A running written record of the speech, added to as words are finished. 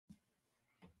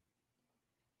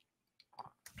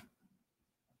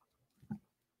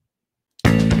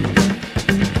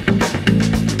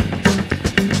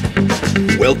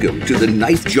Welcome to the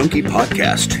Knife Junkie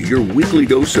podcast, your weekly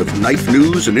dose of knife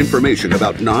news and information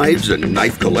about knives and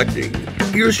knife collecting.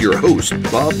 Here's your host,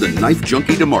 Bob the Knife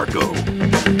Junkie DeMarco.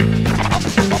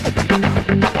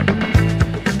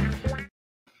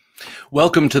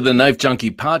 Welcome to the Knife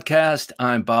Junkie podcast.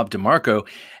 I'm Bob DeMarco,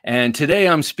 and today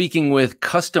I'm speaking with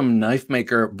custom knife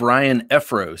maker Brian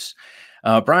Efros.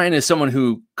 Brian is someone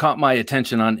who caught my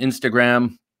attention on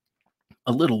Instagram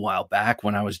a little while back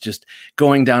when I was just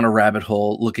going down a rabbit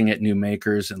hole, looking at new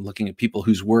makers and looking at people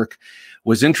whose work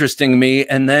was interesting me.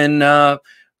 And then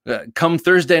come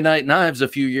Thursday Night Knives a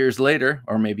few years later,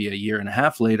 or maybe a year and a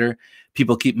half later,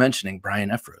 people keep mentioning Brian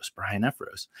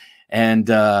Efros. And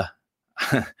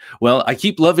well, I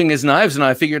keep loving his knives, and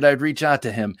I figured I'd reach out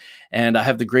to him. And I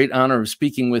have the great honor of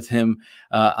speaking with him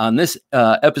on this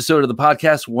episode of the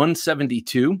podcast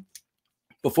 172.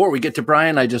 Before we get to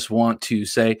Brian, I just want to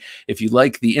say, if you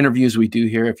like the interviews we do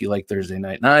here, if you like Thursday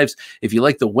Night Knives, if you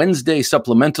like the Wednesday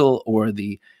supplemental or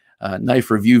the knife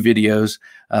review videos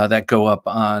that go up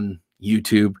on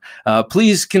YouTube,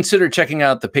 please consider checking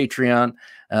out the Patreon,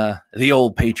 the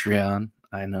old Patreon.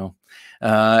 I know.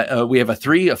 We have a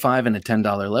 $3, a $5, and a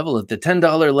 $10 level. At the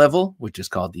 $10 level, which is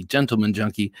called the Gentleman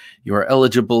Junkie, you are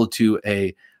eligible to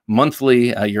a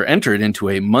monthly, you're entered into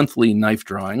a monthly knife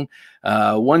drawing.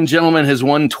 One gentleman has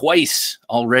won twice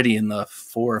already in the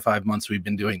 4 or 5 months we've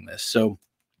been doing this. So,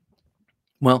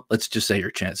 well, let's just say your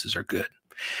chances are good.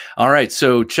 All right,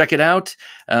 so check it out,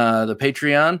 the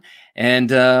Patreon. And,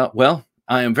 well,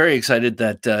 I am very excited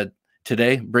that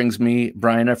today brings me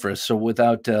Brian Efros. So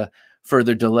without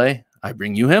further delay, I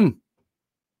bring you him.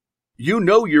 You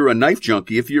know you're a knife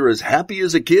junkie if you're as happy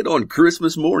as a kid on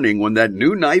Christmas morning when that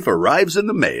new knife arrives in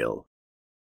the mail.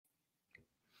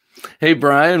 Hey,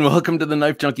 Brian, welcome to the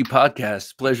Knife Junkie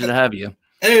podcast. Pleasure to have you.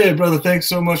 Hey, brother, thanks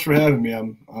so much for having me.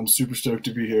 I'm super stoked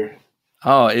to be here.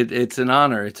 Oh, it's an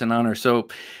honor. It's an honor. So,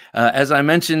 as I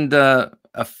mentioned a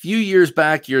few years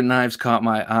back, your knives caught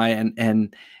my eye,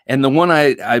 and the one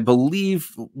I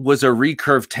believe was a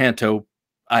recurve Tanto,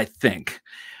 I think.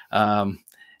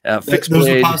 Fixed There's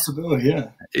blade. a possibility,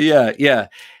 Yeah.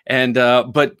 And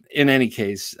but in any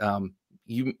case,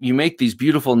 you make these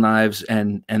beautiful knives,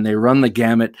 and they run the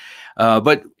gamut.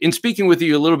 But in speaking with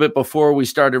you a little bit before we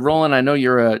started rolling, I know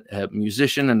you're a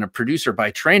musician and a producer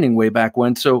by training way back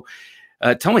when. So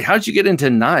tell me, how did you get into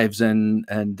knives, and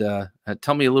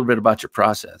tell me a little bit about your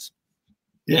process.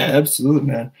 Yeah,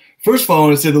 absolutely, man. First of all, I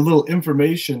want to say the little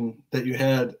information that you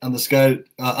had on the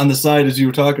side as you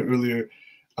were talking earlier.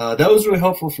 That was really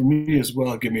helpful for me as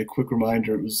well. Give me a quick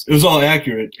reminder. It was all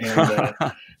accurate, and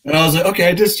I was like, okay,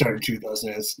 I did start in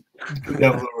 2000. That's good to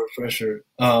have a little refresher.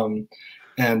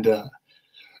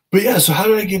 But yeah, so how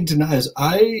did I get into knives?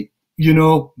 My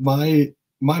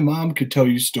mom could tell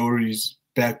you stories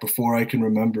back before I can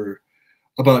remember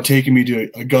about taking me to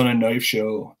a gun and knife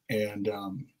show, and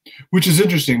which is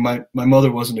interesting. My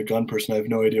mother wasn't a gun person. I have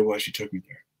no idea why she took me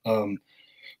there.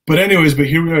 But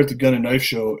here we are at the gun and knife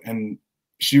show, and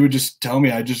she would just tell me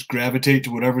I just gravitate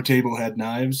to whatever table had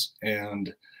knives,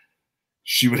 and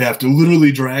she would have to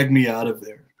literally drag me out of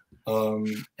there.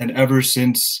 And ever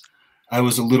since I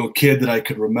was a little kid that I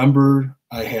could remember,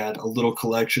 I had a little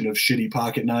collection of shitty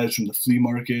pocket knives from the flea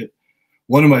market.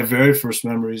 One of my very first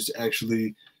memories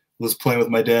actually was playing with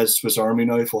my dad's Swiss Army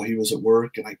knife while he was at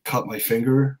work, and I cut my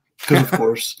finger, because of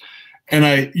course. And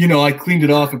I cleaned it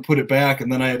off and put it back,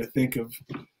 and then I had to think of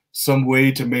some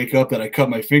way to make up that I cut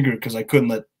my finger, because I couldn't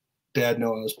let Dad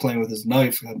know I was playing with his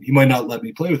knife. He might not let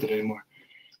me play with it anymore.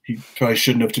 He probably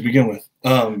shouldn't have to begin with.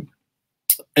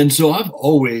 And so I've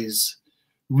always,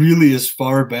 really as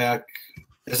far back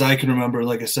as I can remember,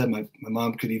 like I said, my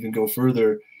mom could even go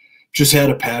further, just had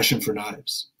a passion for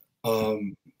knives.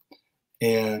 And,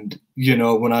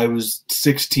 when I was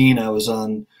 16, I was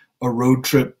on a road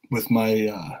trip with my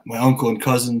uncle and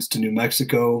cousins to New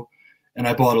Mexico, and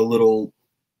I bought a little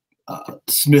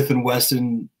Smith &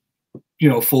 Wesson,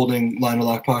 folding liner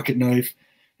lock pocket knife,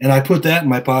 and I put that in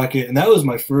my pocket, and that was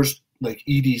my first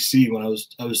EDC when I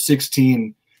was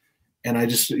 16, and I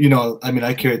just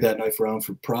I carried that knife around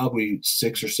for probably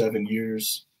 6 or 7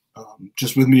 years,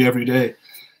 just with me every day,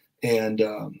 and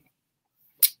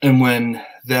when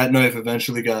that knife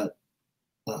eventually got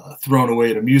thrown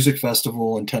away at a music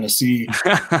festival in Tennessee,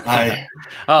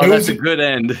 that's a good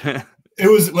end. It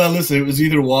was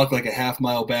either walk like a half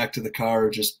mile back to the car, or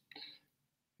just,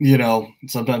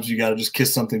 sometimes you got to just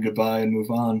kiss something goodbye and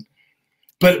move on.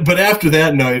 But after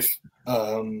that knife,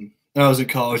 I was in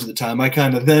college at the time. I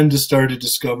kind of then just started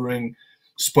discovering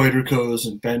Spydercos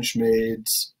and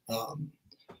Benchmades.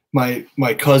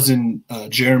 My cousin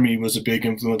Jeremy was a big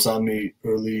influence on me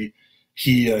early.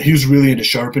 He was really into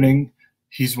sharpening,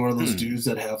 He's one of those dudes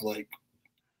that have like,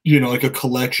 you know, like a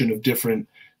collection of different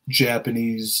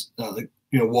Japanese, like,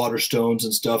 you know, water stones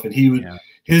and stuff. And he would,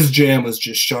 his jam was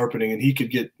just sharpening, and he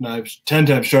could get knives 10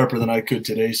 times sharper than I could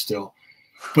today still.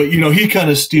 But, you know, he kind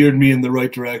of steered me in the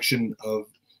right direction of,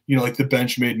 you know, like the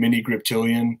Benchmade Mini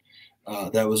Griptilian.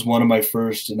 That was one of my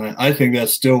first. And I think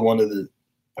that's still one of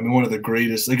the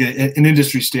greatest, like an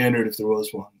industry standard if there was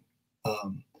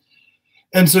one.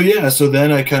 And so, yeah, so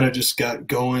then I kind of just got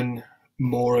going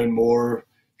more and more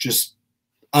just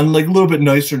on like a little bit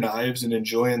nicer knives and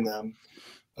enjoying them.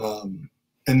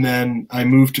 And then I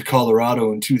moved to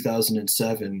Colorado in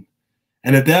 2007.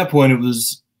 And at that point it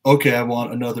was, okay, I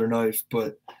want another knife,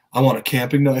 but I want a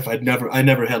camping knife. I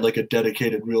never had like a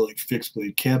dedicated real like fixed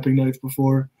blade camping knife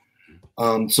before.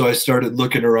 So I started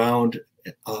looking around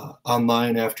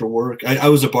online after work. I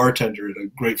was a bartender at a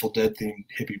Grateful Dead themed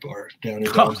hippie bar down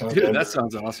in downtown Dude, Denver. that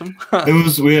sounds awesome.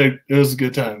 It was a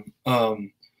good time.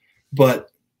 But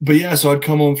yeah, so I'd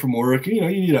come home from work, and, you know,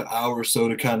 you need an hour or so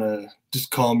to kind of just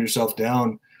calm yourself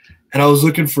down. And I was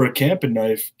looking for a camping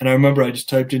knife, and I remember I just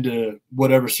typed into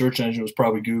whatever search engine, was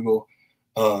probably Google,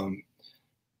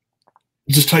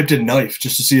 just typed in knife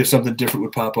just to see if something different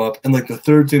would pop up. And like the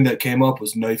third thing that came up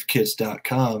was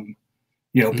knifekits.com,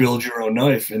 you know, build your own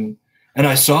knife. And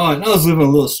I saw it, and I was living in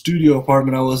a little studio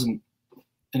apartment. I wasn't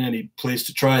in any place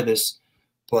to try this,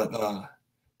 but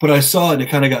I saw it and it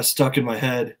kind of got stuck in my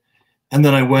head. And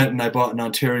then I went and I bought an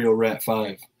Ontario Rat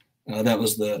 5. That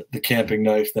was the camping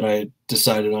knife that I had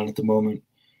decided on at the moment.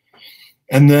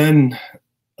 And then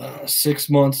 6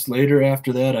 months later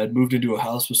after that, I'd moved into a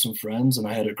house with some friends, and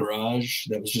I had a garage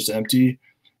that was just empty.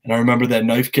 And I remember that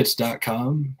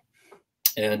knifekits.com.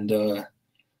 And I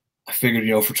figured,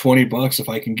 you know, for $20, if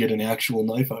I can get an actual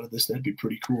knife out of this, that'd be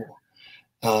pretty cool.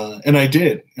 And I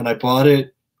did. And I bought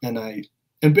it.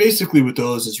 And basically with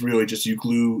those, it's really just you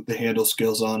glue the handle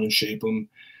scales on and shape them.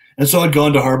 And so I'd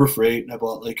gone to Harbor Freight, and I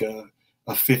bought like a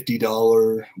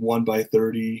 $50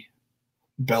 1x30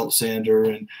 belt sander.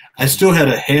 And I still had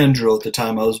a hand drill at the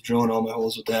time. I was drilling all my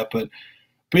holes with that. But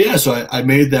yeah, so I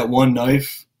made that one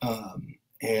knife.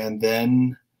 And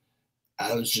then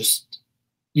I was just,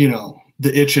 you know,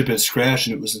 the itch had been scratched,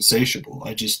 and it was insatiable.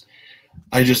 I just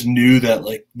knew that,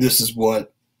 like, this is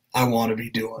what I want to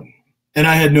be doing. And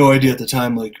I had no idea at the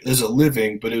time, like, as a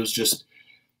living, but it was just,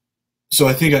 so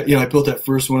I think I built that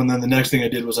first one. And then the next thing I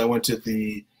did was I went to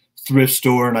the thrift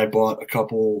store and I bought a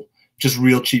couple just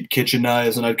real cheap kitchen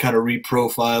knives, and I'd kind of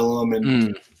reprofile them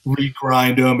and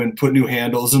regrind them and put new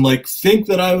handles and like think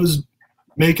that I was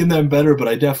making them better, but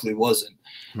I definitely wasn't.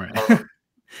 Right.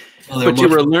 But you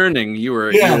were learning. You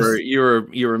were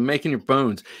making your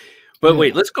bones. But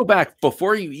wait, let's go back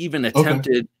before you even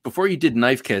attempted, before you did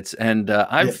knife kits. And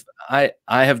I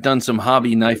have done some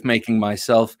hobby knife making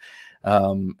myself.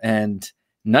 And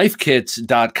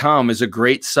knifekits.com is a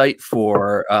great site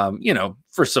for, you know,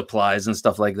 for supplies and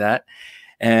stuff like that.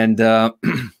 And,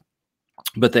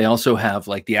 but they also have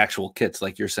like the actual kits,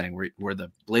 like you're saying, where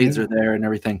the blades are there and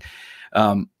everything.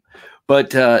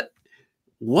 But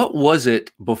what was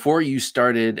it before you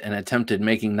started and attempted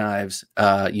making knives?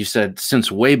 You said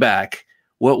since way back.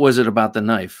 What was it about the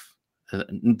knife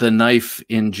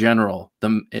in general,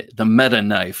 the meta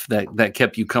knife that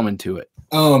kept you coming to it?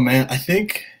 Oh man, I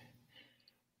think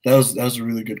that was a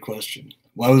really good question.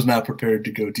 Well, I was not prepared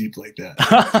to go deep like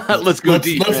that. Let's go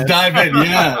deep. Let's dive in.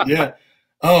 Yeah.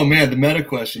 Oh man, the meta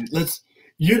question.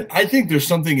 I think there's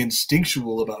something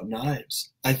instinctual about knives.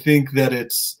 I think that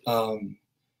it's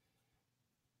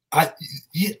I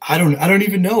don't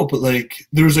even know, but like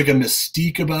there's like a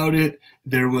mystique about it.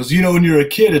 There was, you know, when you're a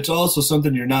kid, it's also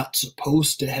something you're not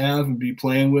supposed to have and be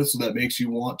playing with, so that makes you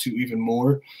want to even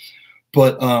more.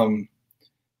 But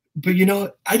you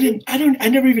know, I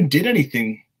never even did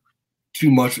anything too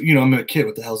much. You know, I'm a kid.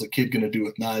 What the hell's a kid gonna do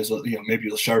with knives? You know, maybe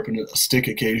you'll sharpen a stick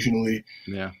occasionally.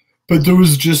 Yeah. But there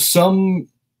was just some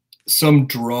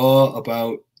draw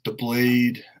about the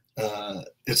blade.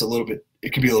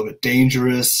 It can be a little bit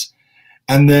dangerous.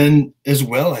 And then as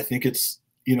well, I think it's,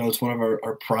 you know, it's one of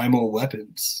our primal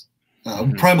weapons,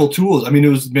 primal tools. I mean, it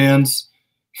was man's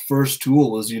first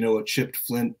tool was, you know, a chipped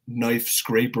flint knife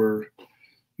scraper,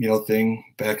 you know, thing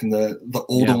back in the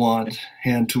Oldawant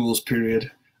hand tools period.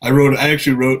 I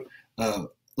actually wrote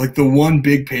like the one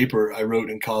big paper I wrote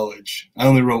in college. I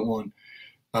only wrote one,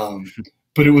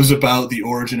 but it was about the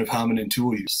origin of hominin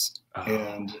tool use.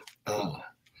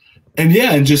 And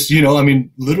yeah, and just, you know, I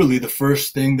mean, literally the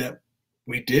first thing that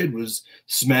we did was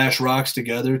smash rocks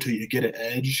together till you get an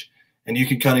edge, and you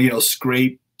can kind of, you know,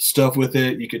 scrape stuff with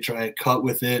it. You could try and cut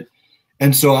with it.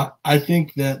 And so I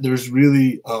think that there's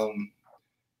really,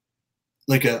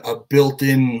 a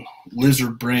built-in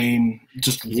lizard brain,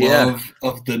 just love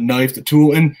of the knife, the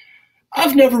tool. And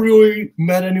I've never really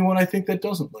met anyone, I think, that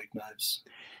doesn't like knives.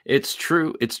 It's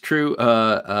true. It's true.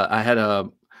 I had a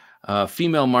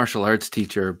female martial arts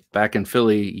teacher back in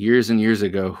Philly years and years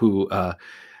ago who,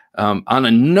 on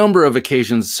a number of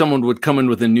occasions, someone would come in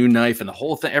with a new knife and the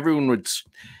whole thing, everyone would,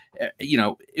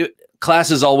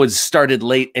 classes always started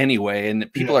late anyway.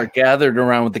 And people are gathered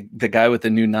around with the guy with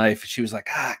the new knife. She was like,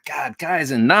 God,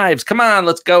 guys and knives, come on,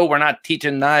 let's go. We're not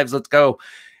teaching knives. Let's go.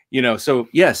 So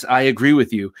yes, I agree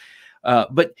with you.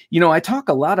 But, I talk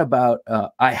a lot about,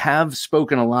 I have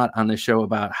spoken a lot on the show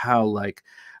about how, like,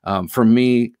 for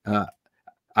me,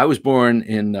 I was born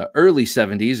in the early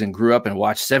 70s and grew up and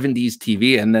watched 70s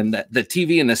TV. And then the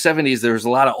TV in the 70s, there was a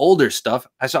lot of older stuff.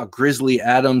 I saw Grizzly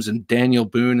Adams and Daniel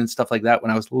Boone and stuff like that when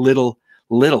I was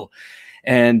little.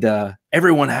 And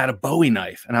everyone had a Bowie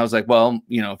knife. And I was like, well,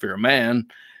 if you're a man,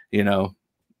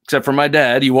 except for my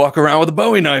dad, you walk around with a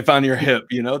Bowie knife on your hip,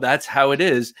 that's how it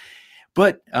is.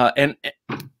 But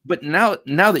but now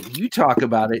that you talk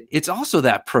about it, it's also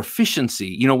that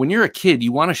proficiency. When you're a kid,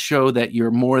 you want to show that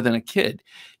you're more than a kid.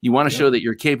 You want to show that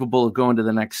you're capable of going to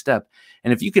the next step.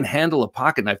 And if you can handle a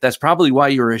pocket knife, that's probably why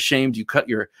you were ashamed you cut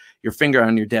your finger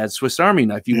on your dad's Swiss Army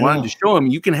knife. You wanted to show him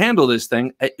you can handle this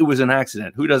thing. It was an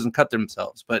accident. Who doesn't cut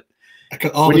themselves? But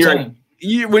when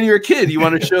you're a kid, you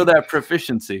want to show that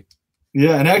proficiency.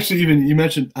 Yeah, and actually, even you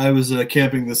mentioned I was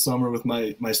camping this summer with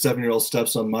my 7-year-old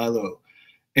stepson Milo,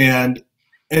 and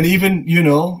even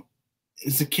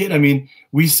as a kid, I mean,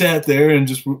 we sat there and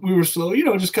we were slow,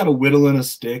 just kind of whittling a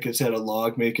stick. It's had a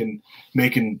log making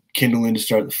kindling to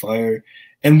start the fire,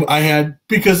 and I had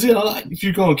because if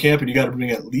you're going camping, you got to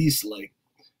bring at least like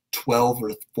 12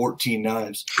 or 14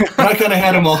 knives. And I kind of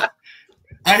had them all.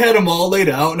 I had them all laid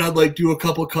out, and I'd like do a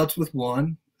couple cuts with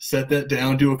one. Set that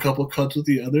down, do a couple cuts with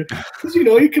the other. Because,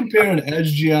 you compare an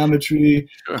edge geometry,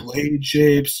 blade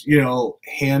shapes,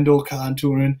 handle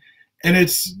contouring, and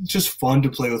it's just fun to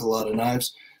play with a lot of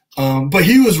knives. But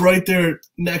he was right there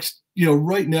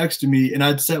right next to me, and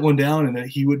I'd set one down, and then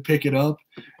he would pick it up,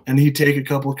 and he'd take a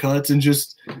couple cuts, and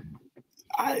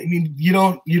I mean, you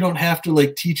don't have to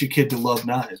like teach a kid to love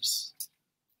knives.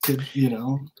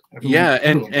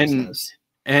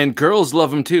 And girls love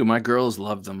them too. My girls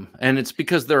love them, and it's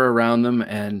because they're around them.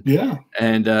 And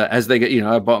as they get,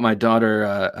 I bought my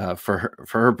daughter for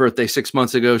her birthday 6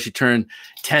 months ago. She turned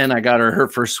 10. I got her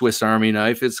first Swiss Army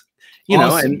knife. It's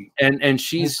awesome. and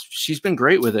she's been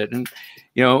great with it. And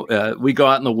we go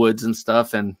out in the woods and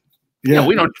stuff, and we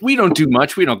don't do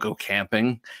much. We don't go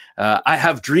camping. I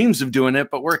have dreams of doing it,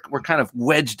 but we're kind of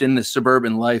wedged in this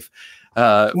suburban life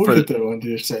for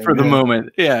the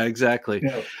moment. Yeah, exactly.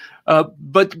 Yeah.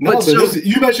 But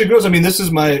you mentioned girls. I mean, this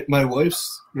is my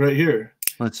wife's right here.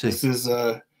 Let's see. This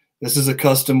is a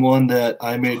custom one that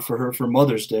I made for her for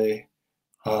Mother's Day.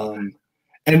 And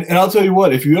I'll tell you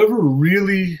what, if you ever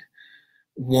really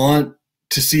want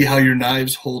to see how your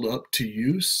knives hold up to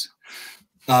use,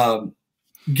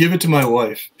 give it to my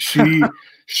wife. She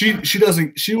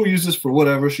will use this for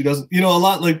whatever. She doesn't, a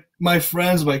lot like my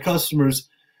friends, my customers,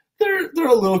 they're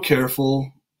a little careful,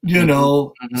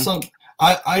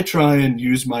 I try and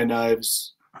use my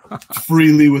knives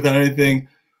freely without anything,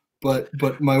 but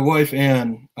my wife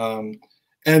Anne,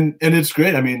 and it's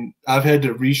great. I mean, I've had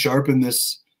to resharpen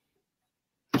this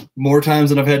more times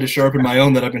than I've had to sharpen my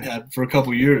own that I've been had for a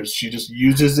couple years. She just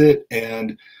uses it,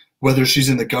 and whether she's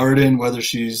in the garden, whether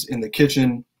she's in the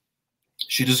kitchen,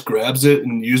 she just grabs it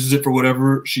and uses it for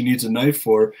whatever she needs a knife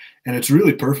for, and it's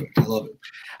really perfect. I love it.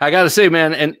 I got to say,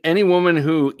 man, and any woman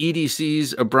who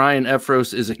EDCs a Brian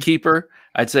Efros is a keeper,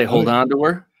 I'd say hold on to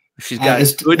her. She's got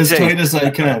as tight as I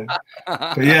can.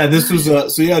 But yeah, this was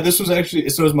actually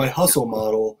it was my hustle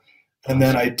model, and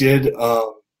then I did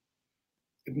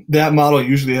that model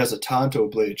usually has a Tonto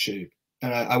blade shape,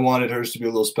 and I wanted hers to be a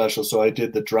little special, so I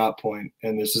did the drop point,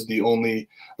 and this is the only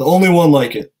one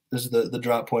like it. This is the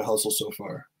drop point hustle so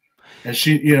far, and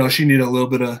she needed a little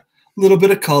bit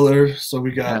of color, so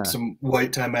we got some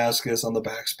white Damascus on the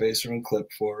backspacer and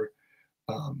clip for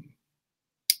her.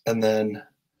 And then a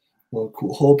little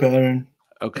cool hole pattern.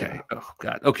 Okay. Oh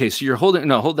God. Okay. So you're hold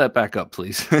that back up,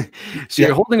 please.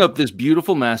 You're holding up this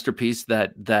beautiful masterpiece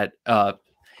that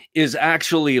is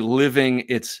actually living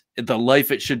the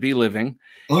life it should be living.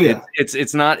 Oh yeah.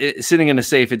 It's not sitting in a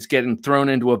safe. It's getting thrown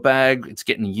into a bag. It's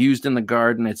getting used in the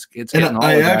garden. It's getting all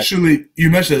of that.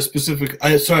 You mentioned a specific.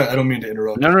 Sorry, I don't mean to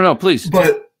interrupt. No, please.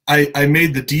 But I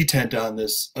made the detent on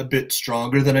this a bit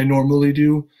stronger than I normally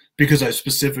do because I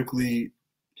specifically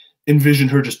envisioned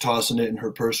her just tossing it in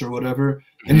her purse or whatever,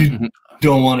 and you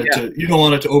don't want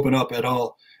it to open up at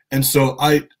all. And so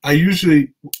I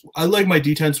like my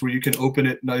detents where you can open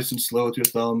it nice and slow with your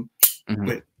thumb. Mm-hmm.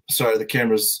 Wait, sorry, the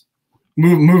camera's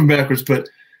moving backwards, but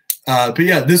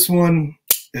yeah, this one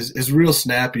is real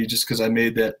snappy just because I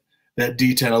made that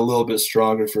detent a little bit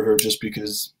stronger for her, just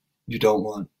because you don't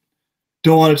want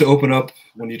it to open up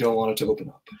when you don't want it to open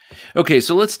up. Okay,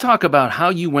 so let's talk about how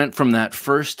you went from that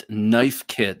first knife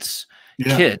kit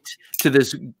to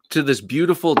this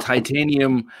beautiful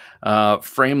titanium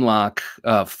frame lock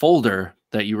folder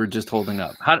that you were just holding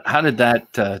up. How did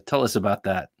that tell us about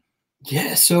that?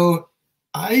 Yeah, so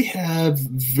I have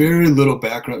very little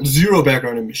background, zero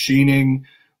background in machining,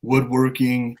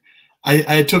 woodworking.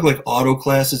 I took like auto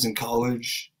classes in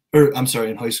college, or I'm sorry,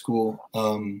 in high school,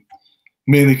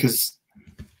 mainly because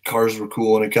cars were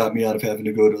cool and it got me out of having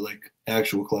to go to like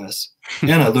actual class.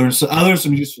 And I learned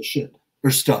some useful shit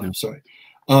or stuff. Sorry.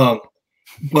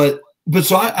 But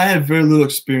so I had very little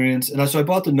experience, and so I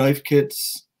bought the knife kit,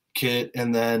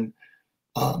 and then,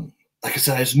 like I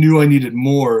said, I just knew I needed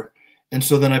more, and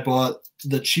so then I bought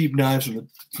the cheap knives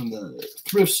from the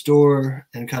thrift store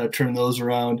and kind of turned those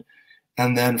around,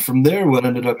 and then from there, what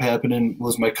ended up happening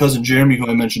was my cousin Jeremy, who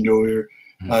I mentioned earlier,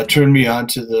 turned me on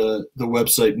to the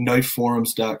website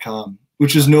knifeforums.com,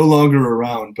 which is no longer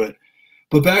around, but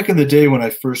back in the day when I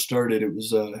first started, it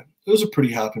was a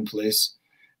pretty hopping place.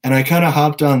 And I kind of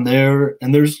hopped on there,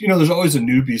 and there's always a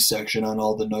newbie section on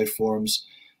all the knife forums.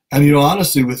 And,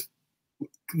 honestly,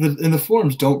 the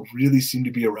forums don't really seem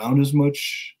to be around as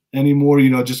much anymore.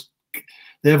 Just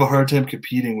they have a hard time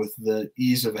competing with the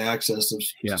ease of access of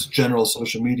general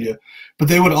social media. But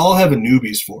they would all have a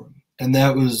newbies forum, and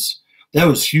that was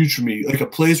huge for me. Like a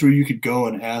place where you could go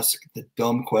and ask the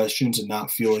dumb questions and not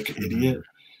feel like an idiot.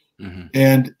 Mm-hmm.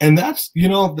 And that's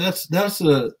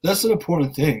an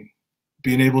important thing.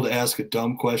 Being able to ask a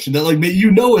dumb question that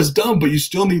is dumb, but you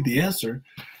still need the answer.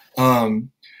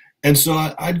 And so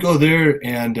I'd go there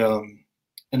and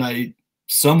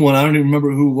someone, I don't even remember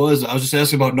who it was, I was just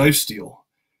asking about knife steel.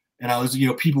 And I was,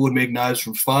 people would make knives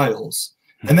from files.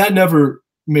 And that never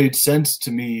made sense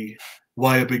to me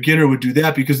why a beginner would do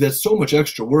that, because that's so much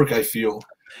extra work, I feel.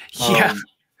 Yeah.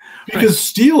 Because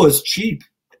steel is cheap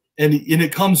and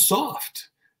it comes soft.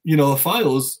 A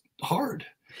file is hard.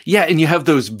 Yeah, and you have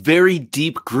those very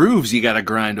deep grooves you got to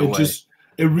grind away.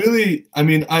 I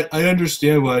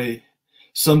understand why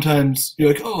sometimes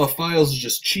you're like, oh, a files is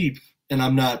just cheap, and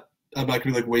I'm not going to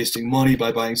be like wasting money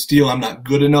by buying steel. I'm not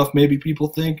good enough, maybe people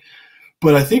think.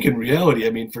 But I think in reality,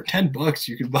 for $10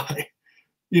 you can buy,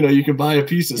 you can buy a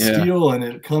piece of steel, and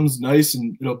it comes nice,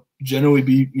 and it'll generally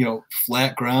be,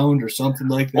 flat ground or something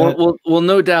like that. Well,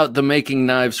 no doubt the making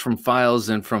knives from files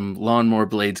and from lawnmower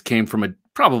blades came from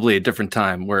probably a different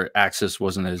time where access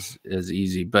wasn't as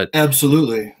easy, but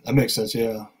absolutely, that makes sense.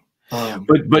 Yeah.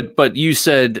 But you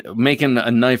said making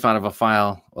a knife out of a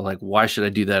file, like, why should I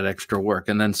do that extra work?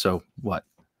 And then, so what?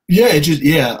 Yeah,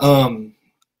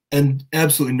 and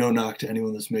absolutely no knock to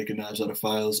anyone that's making knives out of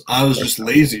files. I was just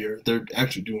lazier. They're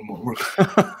actually doing more work.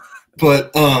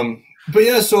 But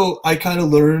yeah, so I kind of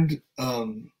learned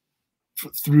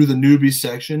through the newbie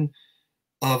section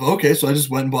of, okay, so I just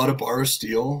went and bought a bar of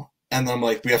steel. And then I'm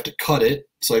like, we have to cut it.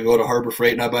 So I go to Harbor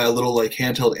Freight and I buy a little like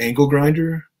handheld angle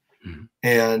grinder. Mm-hmm.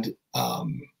 And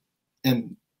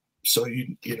so,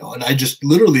 and I just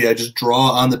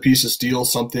draw on the piece of steel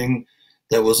something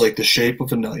that was like the shape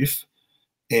of a knife.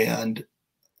 And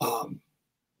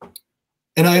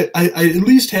I at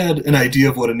least had an idea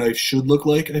of what a knife should look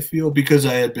like, I feel, because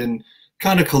I had been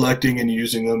kind of collecting and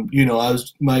using them.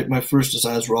 My first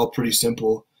designs were all pretty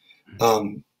simple.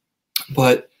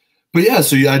 But yeah,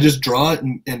 so I just draw it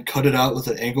and cut it out with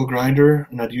an angle grinder,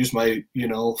 and I'd use my,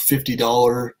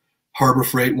 $50 Harbor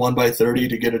Freight 1x30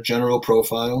 to get a general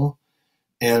profile.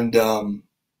 And then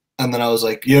I was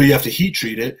like, you have to heat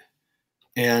treat it.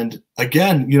 And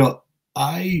again,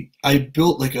 I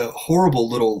built like a horrible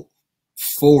little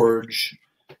forge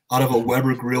out of a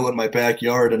Weber grill in my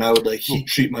backyard, and I would like heat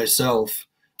treat myself.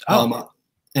 And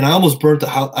I almost burnt the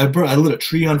house. I lit a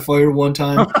tree on fire one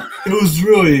time. It was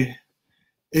really...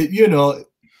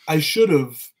 I should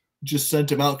have just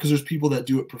sent him out, because there's people that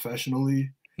do it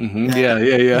professionally. Mm-hmm. Yeah.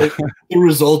 The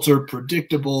results are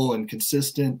predictable and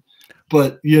consistent,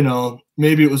 but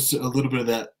maybe it was a little bit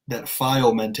of that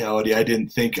file mentality. I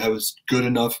didn't think I was good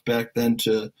enough back then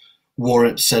to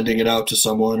warrant sending it out to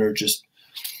someone, or just.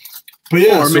 But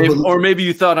yeah, or maybe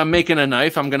you thought, I'm making a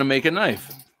knife, I'm going to make a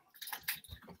knife.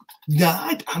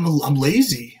 Yeah, I'm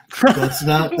lazy. That's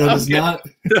not. That is not.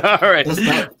 All right. That's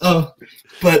not.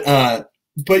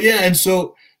 But yeah, and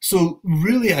so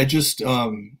really, I just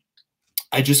kind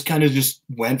of just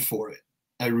went for it.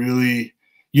 I really,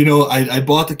 I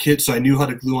bought the kit, so I knew how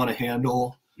to glue on a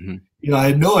handle. Mm-hmm. I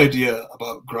had no idea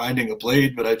about grinding a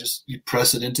blade, but you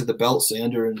press it into the belt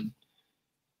sander, and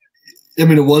I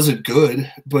mean, it wasn't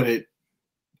good, but it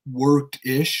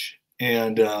worked-ish.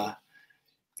 And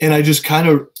I just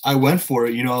I went for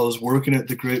it. I was working at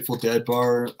the Grateful Dead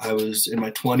bar. I was in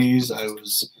my 20s. I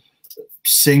was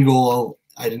single.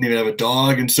 I didn't even have a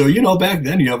dog. And so, back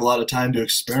then you have a lot of time to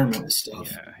experiment with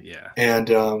stuff. Yeah.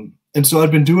 And so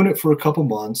I'd been doing it for a couple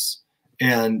months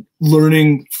and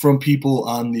learning from people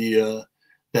on the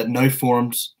that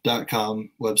knifeforums.com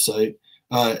website.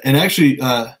 And actually,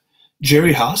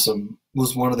 Jerry Hassam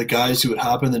was one of the guys who would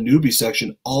hop in the newbie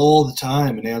section all the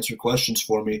time and answer questions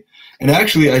for me. And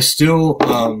actually, I still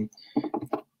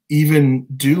even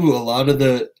do a lot of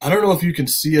I don't know if you can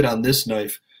see it on this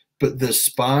knife, but the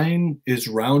spine is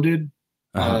rounded.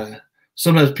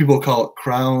 Sometimes people call it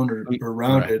crown or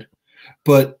rounded. Right.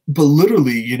 But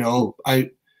literally,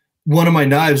 one of my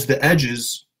knives, the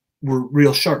edges were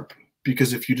real sharp,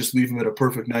 because if you just leave them at a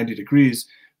perfect 90 degrees,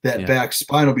 that back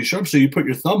spine will be sharp. So you put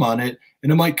your thumb on it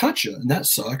and it might cut you, and that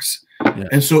sucks. Yeah.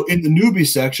 And so in the newbie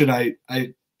section, I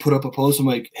put up a post. I'm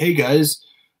like, hey guys,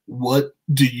 what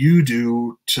do you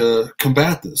do to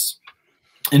combat this?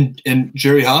 And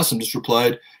Jerry Hassam just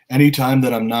replied, anytime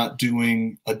that I'm not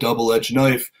doing a double-edged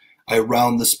knife, I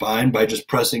round the spine by just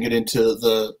pressing it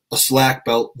into a slack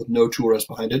belt with no tool rest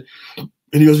behind it. And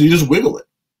he goes, you just wiggle it.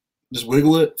 Just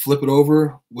wiggle it, flip it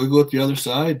over, wiggle it the other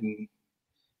side, and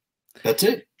that's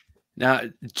it. Now,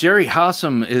 Jerry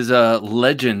Hassam is a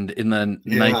legend in the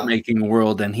knife making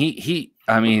world. And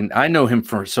I know him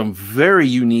for some very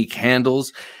unique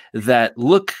handles that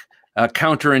look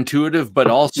counterintuitive, but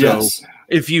also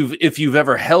if you've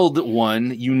ever held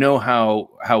one,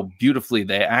 how beautifully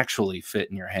they actually fit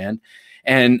in your hand.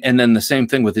 And then the same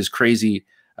thing with his crazy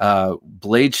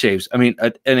blade shapes. I mean,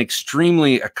 an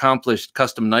extremely accomplished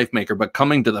custom knife maker, but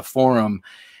coming to the forum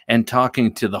and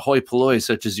talking to the hoi polloi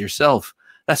such as yourself,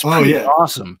 that's pretty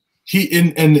awesome.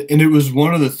 And it was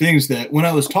one of the things that when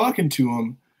I was talking to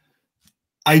him,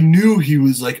 I knew he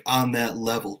was like on that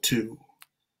level too.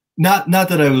 Not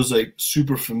that I was like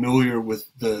super familiar with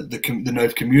the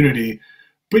knife community,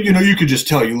 but you could just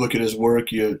tell. You look at his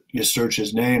work, you search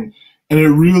his name, and it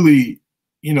really,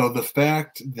 the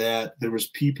fact that there was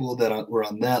people that were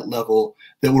on that level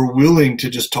that were willing to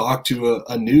just talk to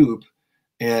a noob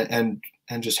and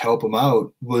just help him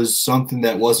out was something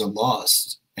that wasn't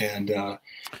lost, and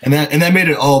that made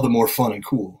it all the more fun and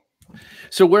cool.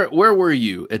 So where were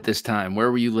you at this time? Where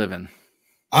were you living?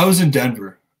 I was in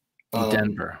Denver.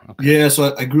 Denver. Okay. Yeah,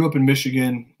 so I grew up in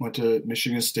Michigan, went to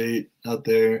Michigan State out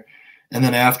there, and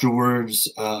then afterwards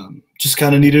just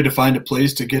kind of needed to find a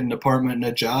place to get an apartment and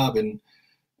a job, and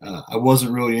I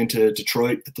wasn't really into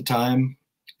Detroit at the time,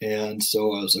 and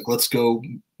so I was like, let's go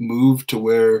move to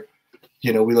where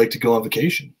we like to go on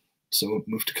vacation. So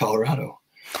moved to Colorado,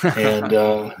 and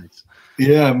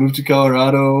I moved to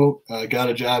Colorado, got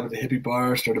a job at the hippie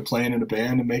bar, started playing in a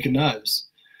band and making knives.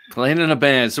 Playing in a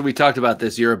band. So we talked about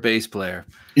this. You're a bass player.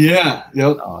 Yeah.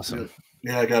 Yep. Awesome.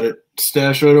 Yeah, I got it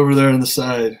stashed right over there on the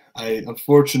side. I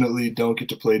unfortunately don't get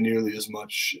to play nearly as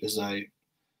much as I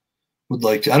would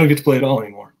like to. I don't get to play at all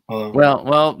anymore.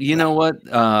 Well, you know what?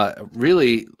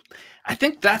 Really, I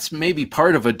think that's maybe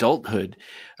part of adulthood.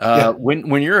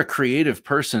 When you're a creative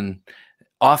person,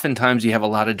 oftentimes you have a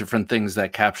lot of different things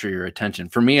that capture your attention.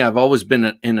 For me, I've always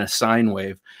been in a sine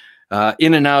wave.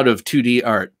 In and out of 2D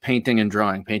art, painting and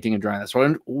drawing. That's what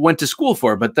I went to school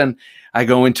for. But then I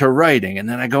go into writing, and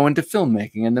then I go into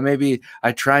filmmaking, and then maybe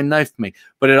I try knife make.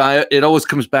 But it always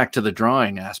comes back to the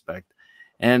drawing aspect.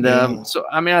 And so,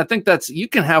 I mean, I think you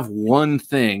can have one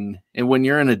thing, and when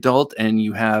you're an adult and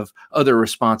you have other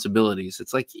responsibilities,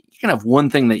 it's like you can have one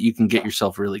thing that you can get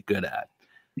yourself really good at.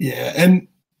 Yeah,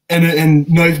 and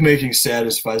knife making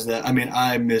satisfies that. I mean,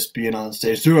 I miss being on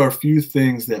stage. There are a few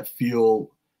things that feel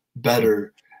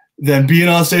better than being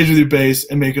on stage with your bass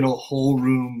and making a whole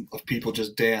room of people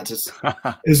just dance.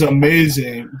 It's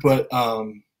amazing. But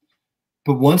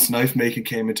once knife making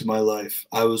came into my life,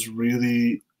 I was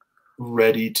really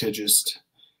ready to just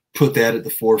put that at the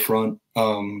forefront.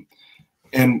 And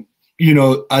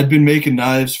I'd been making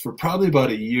knives for probably about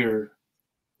a year,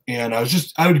 and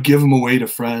I would give them away to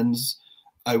friends.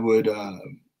 I would I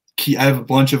have a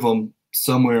bunch of them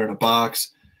somewhere in a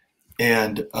box.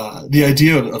 And the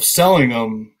idea of selling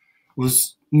them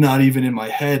was not even in my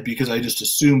head, because I just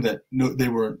assumed that they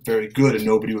weren't very good and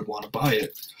nobody would want to buy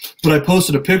it. But I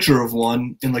posted a picture of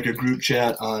one in like a group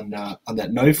chat on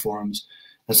that knife forums,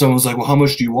 and someone was like, well, how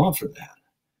much do you want for that?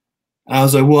 And I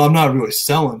was like, well, I'm not really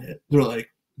selling it. They're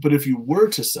like, but if you were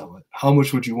to sell it, how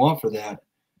much would you want for that?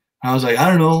 I was like, I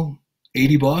don't know,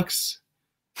 $80.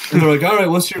 And they're like, all right,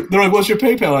 what's your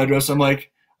PayPal address? I'm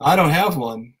like, I don't have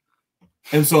one.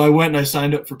 And so I went and I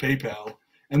signed up for PayPal,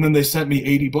 and then they sent me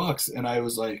 $80, and I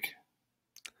was like,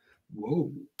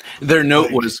 whoa. Their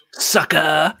note was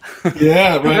sucker.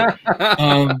 Yeah,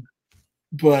 right.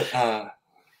 But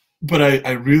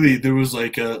I really, there was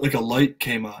like a light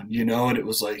came on, you know, and it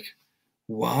was like,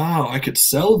 wow, I could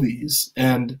sell these.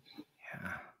 And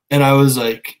I was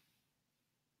like,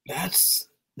 that's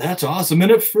awesome.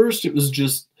 And at first it was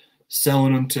just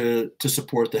selling them to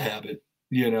support the habit,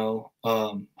 you know,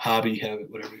 hobby,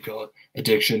 habit, whatever you call it,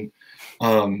 addiction.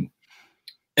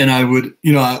 And I would,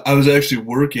 you know, I was actually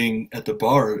working at the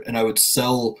bar, and I would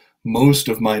sell most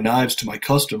of my knives to my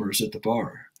customers at the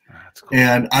bar. That's cool.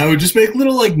 And I would just make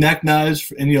little like neck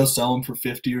knives, and, you know, sell them for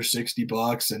 $50 or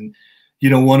 $60. And, you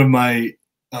know, one of my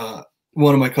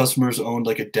customers owned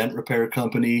like a dent repair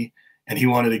company, and he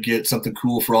wanted to get something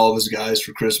cool for all of his guys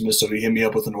for Christmas. So he hit me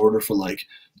up with an order for like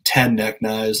 10 neck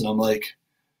knives. And I'm like,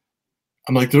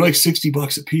 they're like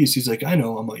 $60 a piece. He's like, I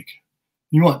know. I'm like,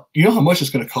 you know how much it's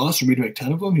going to cost for me to make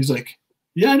 10 of them? He's like,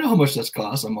 yeah, I know how much that's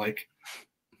cost. I'm like,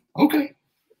 okay,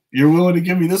 you're willing to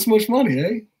give me this much money,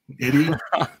 eh? Idiot.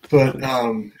 But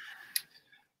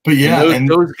yeah. And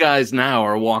those guys now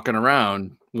are walking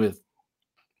around with,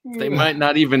 they might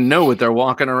not even know what they're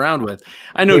walking around with.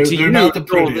 I know to you, not the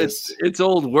prettiest. It's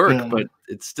old work, yeah. But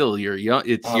it's still your young.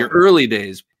 It's your early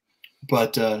days.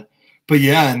 But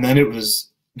yeah, and then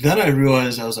I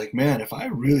realized, I was like, man, if I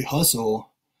really hustle,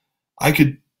 I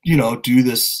could, you know, do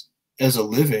this as a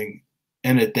living.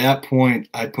 And at that point,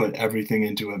 I put everything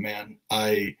into it, man.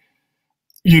 I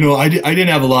didn't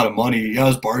have a lot of money. I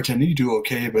was bartending, you do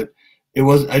okay, but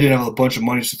I didn't have a bunch of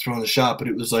money to throw in the shop. But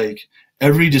it was like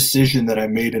every decision that I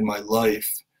made in my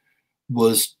life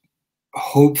was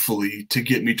hopefully to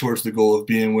get me towards the goal of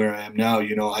being where I am now.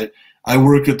 You know, I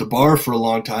worked at the bar for a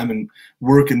long time, and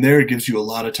working there gives you a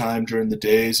lot of time during the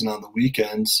days and on the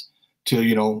weekends to,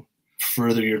 you know,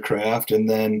 further your craft. And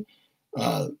then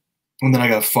I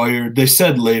got fired. They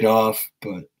said laid off,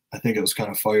 but I think I was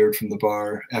kind of fired from the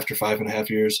bar after 5.5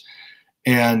 years.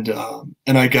 And I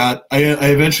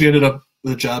eventually ended up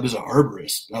with a job as an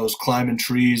arborist. I was climbing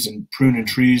trees and pruning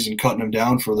trees and cutting them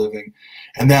down for a living.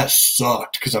 And that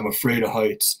sucked because I'm afraid of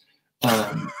heights.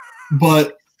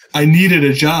 But I needed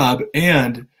a job,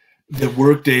 and the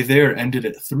work day there ended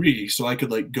at 3. So I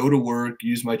could like go to work,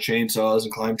 use my chainsaws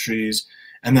and climb trees,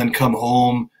 and then come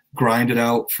home, grind it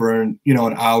out for an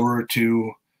hour or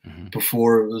two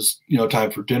before it was, you know,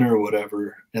 time for dinner or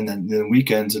whatever. And then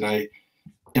weekends. And I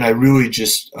really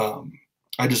just,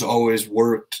 I just always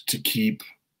worked to keep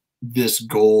this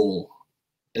goal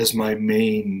as my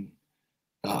main,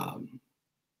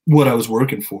 what I was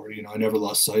working for. You know, I never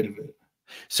lost sight of it.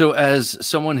 So as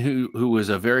someone who was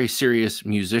a very serious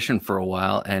musician for a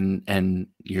while, and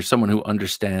you're someone who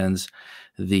understands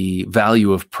the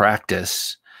value of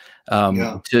practice,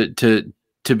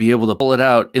 to be able to pull it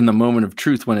out in the moment of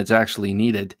truth when it's actually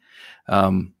needed.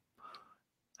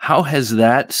 How has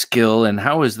that skill and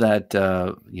how is that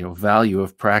value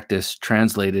of practice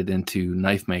translated into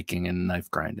knife making and knife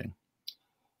grinding?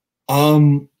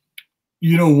 You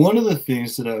know, one of the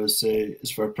things that I would say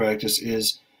as far as practice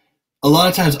is, a lot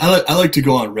of times I like to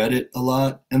go on Reddit a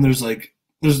lot, and there's a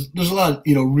lot of,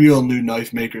 you know, real new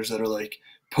knife makers that are like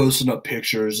posting up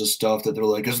pictures of stuff that they're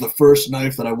like, "It's the first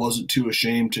knife that I wasn't too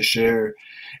ashamed to share."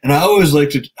 And I always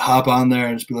like to hop on there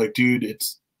and just be like, dude,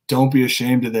 don't be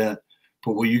ashamed of that.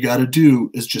 But what you got to do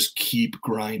is just keep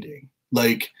grinding.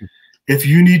 Like, if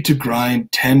you need to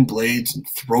grind 10 blades and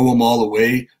throw them all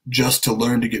away just to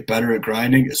learn to get better at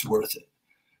grinding, it's worth it.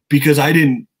 Because I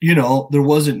didn't, you know, there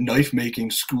wasn't knife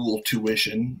making school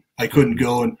tuition. I couldn't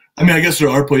go, and I mean, I guess there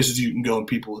are places you can go and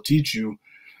people will teach you,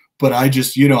 but I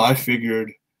just, you know, I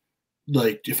figured,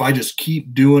 like, if I just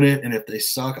keep doing it, and if they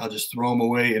suck, I'll just throw them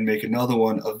away and make another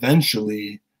one.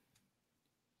 Eventually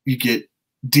you get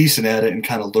decent at it and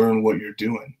kind of learn what you're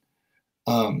doing.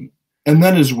 And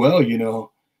then as well, you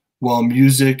know, while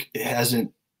music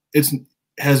hasn't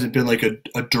been like a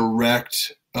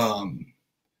direct,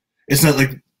 it's not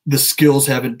like the skills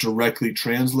haven't directly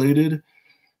translated,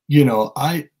 you know,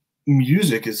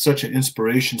 music is such an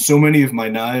inspiration. So many of my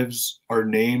knives are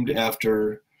named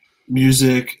after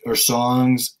music or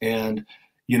songs. And,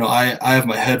 you know, I have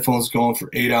my headphones going for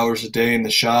 8 hours a day in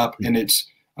the shop, and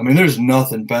there's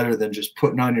nothing better than just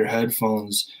putting on your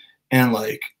headphones and,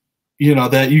 like, you know,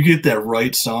 that you get that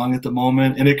right song at the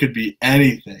moment, and it could be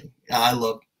anything.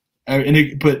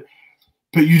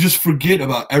 But you just forget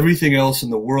about everything else in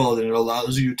the world, and it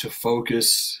allows you to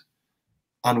focus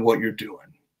on what you're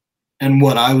doing. And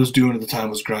what I was doing at the time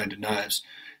was grinding knives.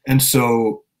 And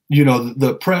so, you know,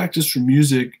 the practice for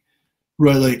music,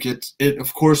 right, like it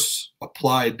of course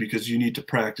applied because you need to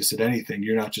practice at anything.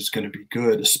 You're not just going to be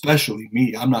good, especially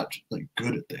me. I'm not like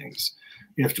good at things.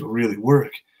 You have to really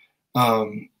work.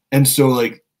 And so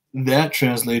like that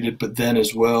translated, but then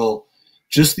as well,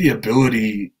 just the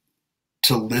ability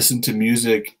to listen to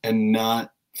music and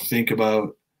not think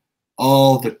about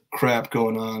all the crap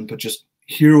going on, but just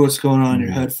hear what's going on in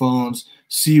your headphones,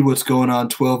 see what's going on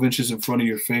 12 inches in front of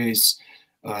your face.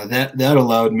 That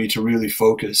allowed me to really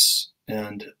focus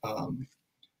and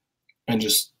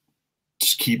just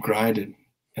keep grinding.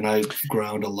 And I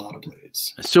ground a lot of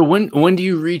blades. So when do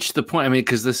you reach the point? I mean,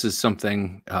 because this is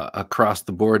something across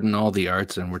the board in all the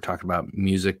arts, and we're talking about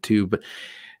music too, but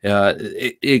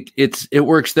it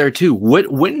works there too.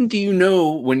 When do you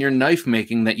know, when you're knife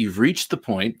making, that you've reached the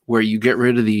point where you get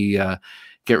rid of the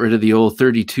old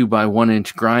 32 by 1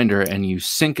 inch grinder and you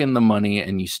sink in the money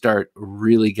and you start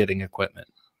really getting equipment?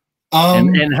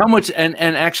 And how much? And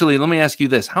actually, let me ask you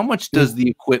this: how much does the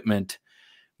equipment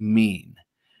mean?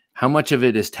 How much of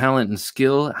it is talent and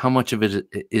skill? How much of it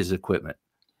is equipment?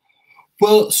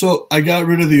 Well, so I got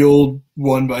rid of the old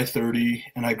 1x30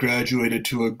 and I graduated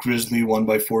to a Grizzly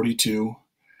 1x42.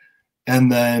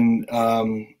 And then,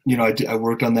 you know, I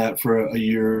worked on that for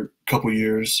a couple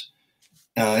years,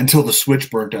 until the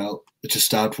switch burnt out. It just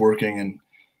stopped working. And,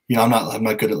 you know, I'm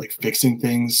not good at like fixing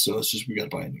things. So it's just, we got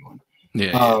to buy a new one.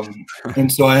 Yeah.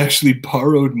 And so I actually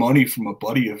borrowed money from a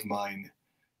buddy of mine,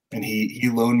 and he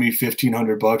loaned me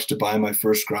 $1,500 to buy my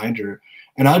first grinder.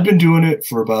 And I'd been doing it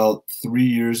for about 3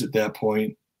 years at that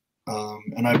point.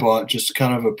 And I bought just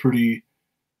kind of a pretty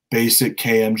basic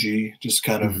KMG, just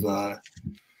kind of,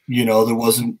 you know, there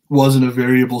wasn't a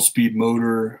variable speed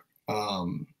motor.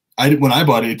 When I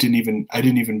bought it, I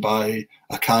didn't even buy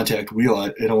a contact wheel.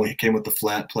 It only came with the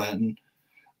flat platen.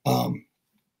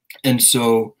 And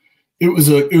so it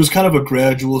was kind of a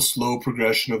gradual, slow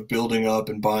progression of building up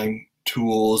and buying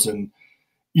tools. And,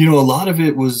 you know, a lot of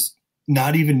it was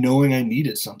not even knowing I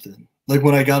needed something. Like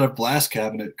when I got a blast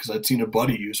cabinet, because I'd seen a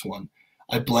buddy use one,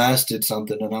 I blasted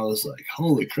something and I was like,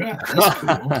 holy crap, that's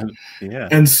cool. Yeah.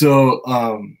 And so,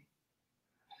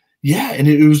 yeah, and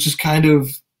it was just kind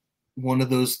of one of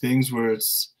those things where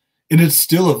it's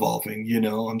still evolving, you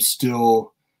know. I'm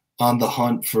still on the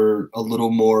hunt for a little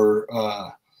more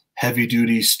heavy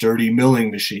duty, sturdy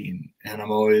milling machine. And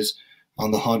I'm always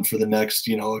on the hunt for the next,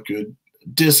 you know, a good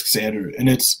disc sander. And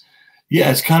it's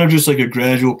kind of just like a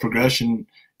gradual progression.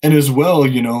 And as well,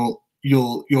 you know,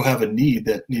 you'll have a need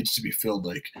that needs to be filled.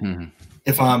 Like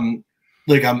if I'm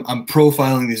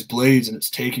profiling these blades and it's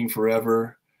taking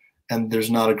forever and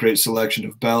there's not a great selection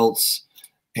of belts,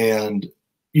 and,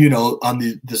 you know, on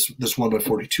this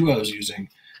 1x42 I was using.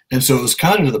 And so it was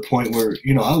kind of to the point where,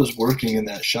 you know, I was working in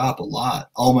that shop a lot,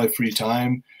 all my free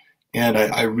time. And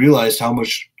I realized how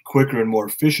much quicker and more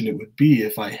efficient it would be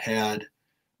if I had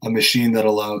a machine that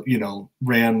allowed, you know,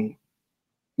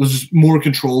 was just more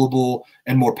controllable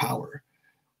and more power.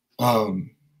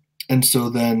 And so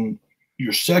then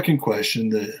your second question,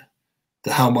 the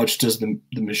how much does the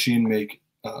machine make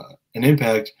an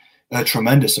impact? A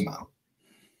tremendous amount.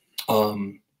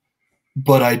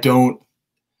 But I don't.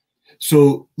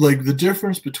 So like the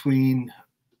difference between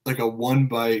like a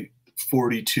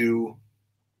 1x42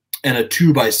 and a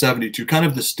 2x72, kind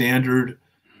of the standard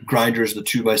grinder is the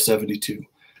 2x72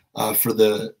 for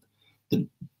the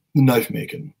knife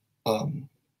making.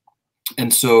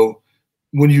 And so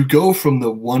when you go from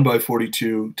the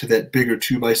 1x42 to that bigger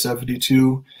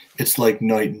 2x72, it's like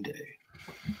night and day.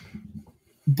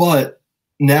 But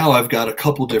now I've got a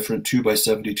couple different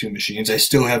 2x72 machines. I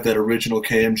still have that original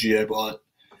KMG I bought.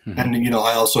 And, you know,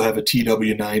 I also have a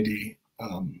TW90,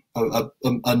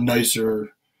 a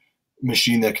nicer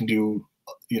machine that can do,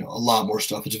 you know, a lot more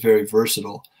stuff. It's very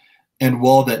versatile. And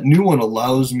while that new one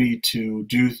allows me to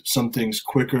do some things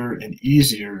quicker and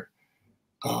easier,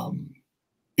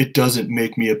 it doesn't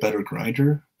make me a better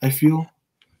grinder, I feel.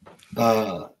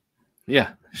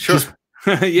 Yeah, sure.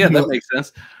 Yeah, that makes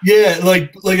sense. Yeah,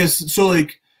 so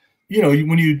like, you know,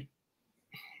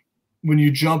 when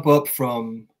you jump up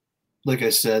from, like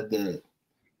I said,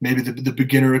 maybe the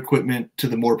beginner equipment to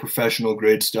the more professional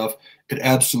grade stuff, it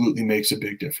absolutely makes a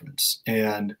big difference.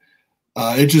 And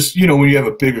it just, you know, when you have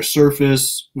a bigger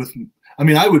surface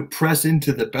I would press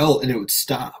into the belt and it would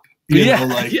stop. You know,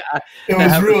 like it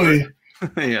was really,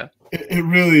 yeah, it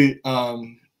really,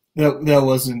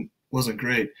 that wasn't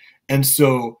great. And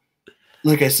so,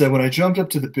 like I said, when I jumped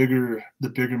up to the bigger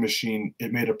machine,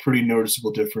 it made a pretty noticeable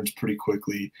difference pretty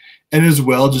quickly. And as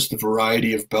well, just the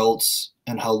variety of belts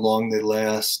and how long they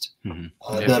last,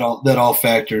 that all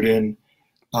factored in.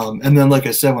 And then, like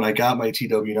I said, when I got my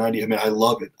TW90, I mean, I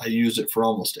love it. I use it for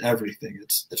almost everything.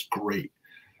 It's great.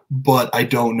 But I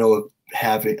don't know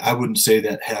if I wouldn't say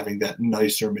that having that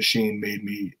nicer machine made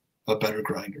me a better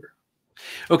grinder.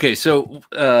 Okay, so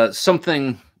a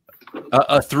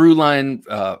through line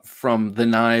from the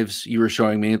knives you were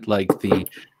showing me, like the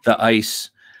ice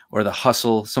or the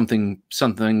hustle, something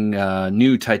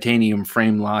new titanium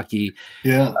frame locky.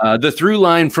 Yeah. The through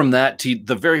line from that to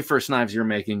the very first knives you're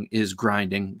making is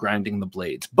grinding the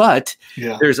blades. But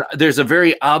yeah, there's a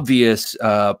very obvious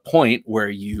point where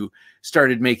you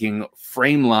started making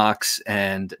frame locks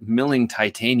and milling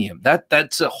titanium.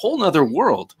 That's a whole nother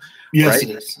world. Yes, right?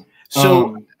 It is.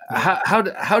 So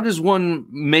how does one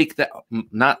make that?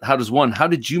 Not how does one? How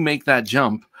did you make that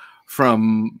jump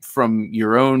from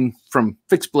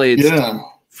fixed blades to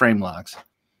frame locks?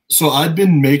 So I'd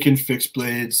been making fixed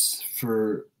blades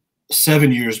for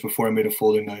 7 years before I made a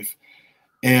folding knife,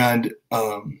 and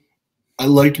I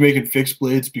liked making fixed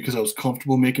blades because I was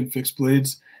comfortable making fixed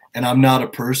blades, and I'm not a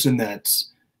person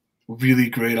that's really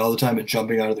great all the time at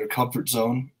jumping out of their comfort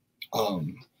zone.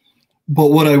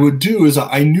 But what I would do is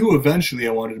I knew eventually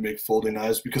I wanted to make folding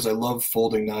knives because I love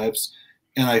folding knives,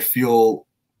 and I feel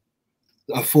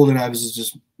a folding knives is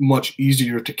just much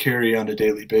easier to carry on a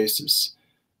daily basis.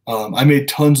 I made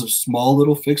tons of small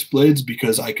little fixed blades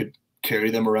because I could carry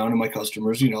them around to my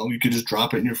customers. You could just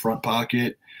drop it in your front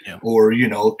pocket, or,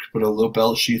 put a little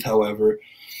belt sheath, however.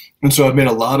 And so I've made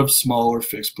a lot of smaller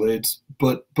fixed blades,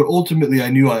 but ultimately I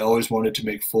knew I always wanted to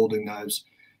make folding knives.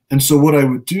 And so what I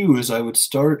would do is I would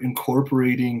start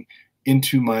incorporating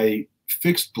into my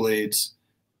fixed blades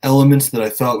elements that I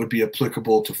thought would be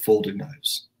applicable to folding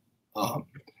knives.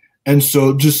 And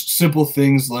so just simple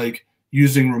things like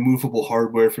using removable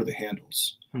hardware for the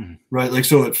handles, right? Like,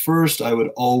 so at first I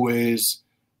would always,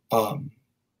 I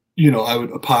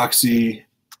would epoxy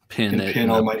pin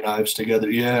all my knives together.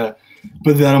 Yeah.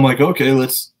 But then I'm like, okay,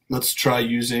 let's try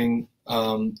using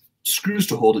screws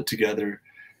to hold it together.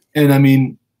 And I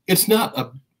mean, it's not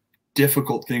a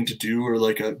difficult thing to do or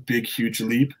like a big, huge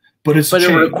leap, but it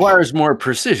requires more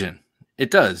precision. It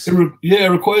does. It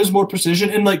requires more precision,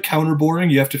 and like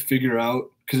counterboring, you have to figure out,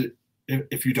 because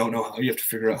if you don't know how, you have to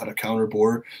figure out how to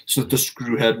counterbore so that the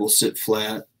screw head will sit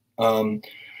flat. So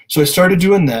I started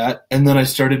doing that, and then I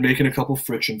started making a couple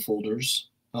friction folders.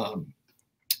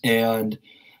 And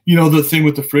the thing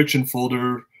with the friction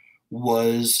folder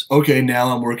was, okay,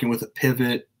 now I'm working with a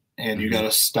pivot, and you got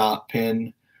a stop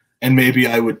pin, and maybe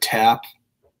I would tap,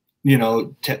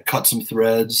 cut some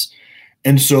threads.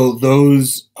 And so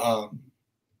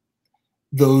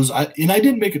I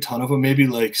didn't make a ton of them, maybe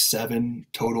like 7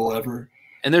 total ever.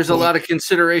 And there's a lot of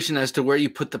consideration as to where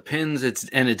you put the pins. It's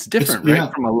different,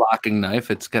 right? From a locking knife.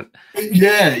 It's got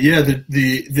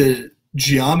the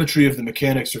geometry of the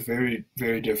mechanics are very,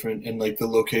 very different, and like the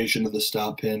location of the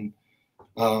stop pin.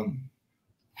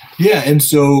 And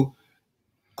so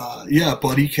a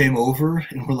buddy came over,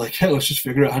 and we're like, let's just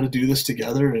figure out how to do this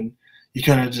together. And you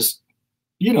kind of just,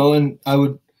 and I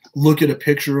would look at a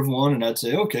picture of one, and I'd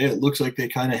say, okay, it looks like they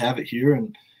kind of have it here.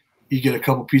 And you get a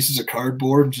couple pieces of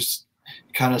cardboard and just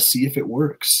kind of see if it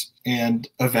works. And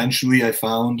eventually I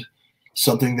found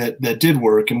something that did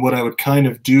work. And what I would kind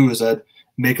of do is I'd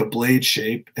make a blade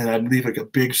shape, and I'd leave like a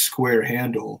big square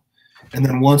handle. And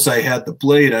then once I had the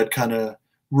blade, I'd kind of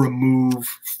remove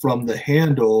from the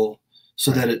handle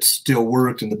so that it still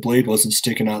worked and the blade wasn't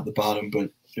sticking out the bottom,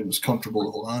 but it was comfortable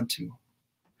to hold on to.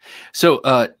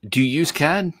 So do you use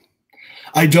CAD?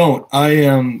 I don't. I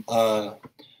am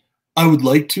I would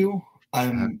like to.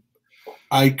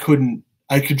 I could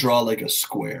draw like a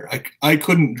square. I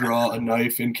couldn't draw a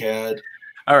knife in CAD.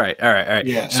 All right.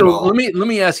 Yeah. So let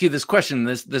me ask you this question.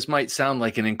 This might sound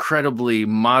like an incredibly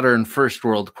modern first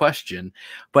world question,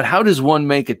 but how does one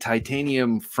make a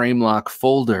titanium frame lock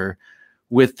folder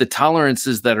with the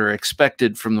tolerances that are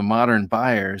expected from the modern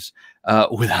buyers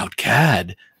without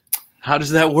CAD? How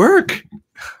does that work?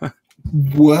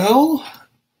 Well,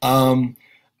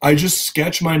 I just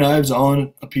sketch my knives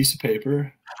on a piece of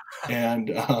paper,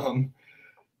 and I,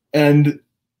 and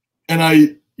then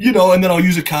I'll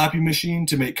use a copy machine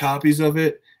to make copies of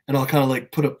it, and I'll kind of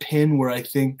like put a pin where I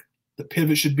think the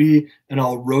pivot should be, and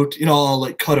I'll I'll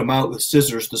like cut them out with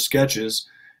scissors, the sketches,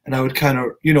 and I would kind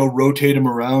of, rotate them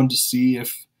around to see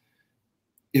if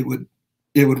it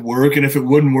would work. And if it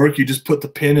wouldn't work, you just put the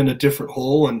pin in a different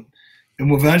hole, and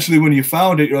eventually when you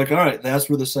found it, you're like, all right, that's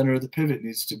where the center of the pivot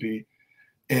needs to be.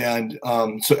 And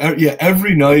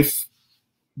every knife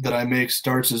that I make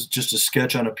starts as just a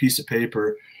sketch on a piece of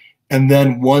paper. And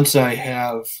then once I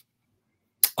have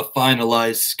a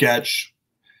finalized sketch,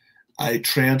 I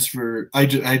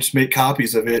just make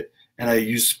copies of it, and I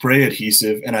use spray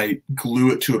adhesive and I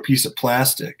glue it to a piece of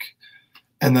plastic.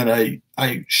 And then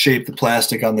I shape the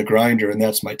plastic on the grinder, and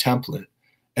that's my template.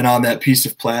 And on that piece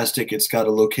of plastic, it's got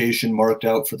a location marked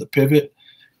out for the pivot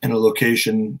and a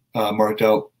location marked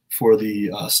out for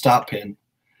the stop pin.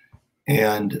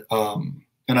 And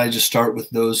I just start with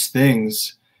those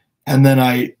things. And then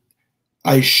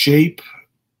I shape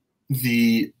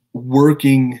the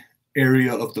working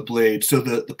area of the blade, so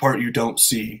the part you don't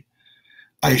see.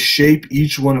 I shape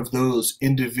each one of those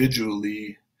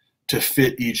individually to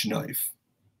fit each knife.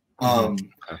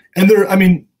 And I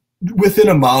mean, within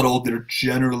a model, they're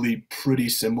generally pretty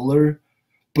similar.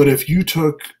 But if you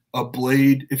took a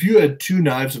blade, if you had two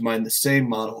knives of mine, the same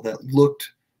model that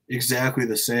looked exactly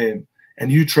the same,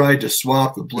 and you tried to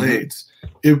swap the blades,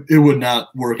 it would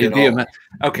not work at all.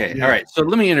 Okay. Yeah. All right. So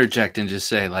let me interject and just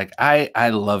say, like, I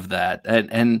love that.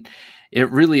 And it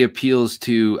really appeals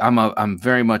to, I'm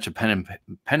very much a pen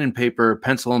and paper,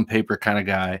 pencil and paper kind of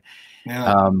guy.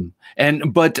 Yeah.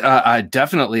 But I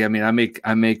definitely, I mean,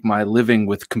 I make my living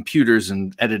with computers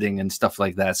and editing and stuff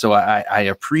like that. So I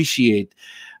appreciate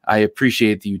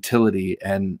the utility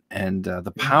and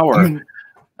the power. I mean,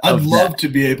 I'd love to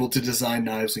be able to design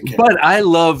knives again. But I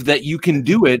love that you can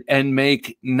do it and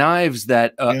make knives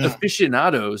that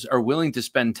aficionados are willing to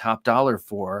spend top dollar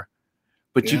for,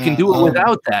 but you can do it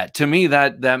without that. To me,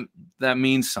 that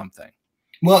means something.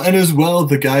 Well, and as well,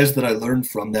 the guys that I learned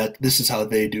from, that this is how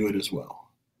they do it as well.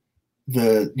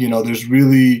 There's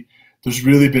really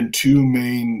been two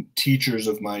main teachers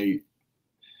of my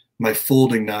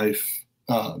folding knife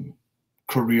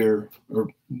career, or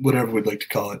whatever we'd like to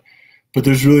call it. But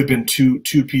there's really been two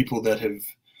people that have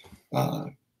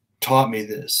taught me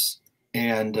this,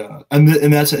 and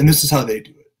this is how they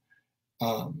do it.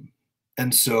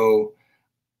 And so,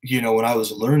 when I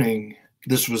was learning,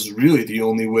 this was really the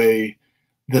only way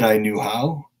that I knew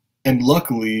how. And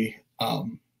luckily,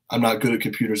 I'm not good at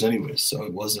computers anyway, so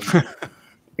it wasn't.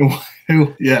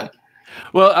 Yeah.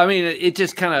 Well, I mean, it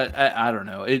just kind of, I don't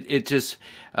know. It just,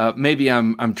 maybe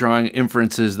I'm drawing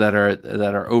inferences that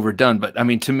are overdone, but I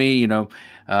mean, to me,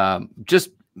 just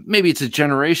maybe it's a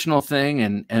generational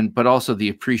thing, but also the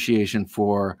appreciation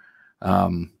for,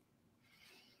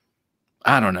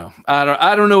 I don't know.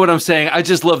 I don't know what I'm saying. I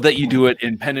just love that you do it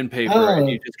in pen and paper, and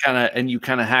you just kind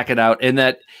of hack it out, and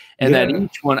that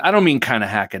each one, I don't mean kind of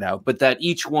hack it out, but that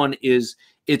each one is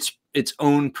its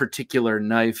own particular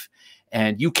knife.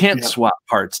 And you can't swap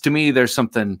parts. To me, there's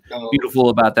something beautiful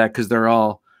about that, because they're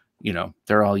all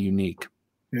unique.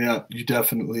 Yeah, you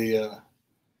definitely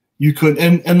you could,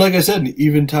 and like I said,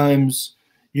 even times,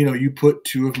 you put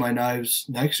two of my knives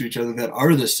next to each other that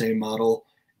are the same model,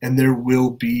 and there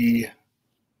will be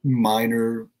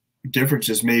minor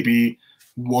differences. Maybe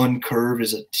one curve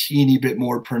is a teeny bit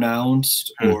more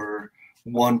pronounced, or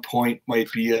one point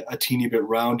might be a teeny bit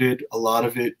rounded. A lot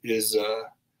of it is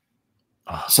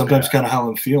sometimes kind of how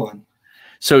I'm feeling.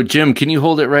 So, Jim, can you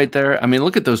hold it right there? I mean,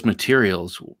 look at those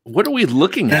materials. What are we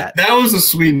looking at? That was a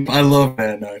sweet. I love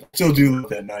that knife. I still do love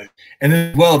that knife. And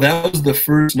then, that was the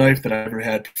first knife that I ever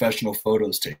had professional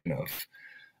photos taken of.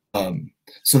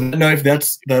 So that knife,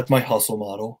 that's my hustle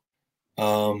model.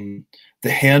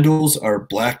 The handles are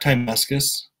black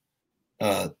Damascus.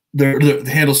 The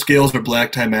handle scales are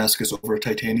black Damascus over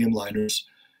titanium liners.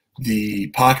 The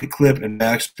pocket clip and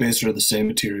backspacer are the same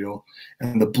material,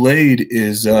 and the blade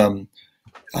is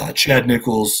Chad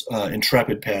Nichols'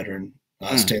 Intrepid pattern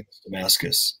stainless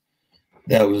Damascus.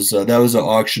 That was an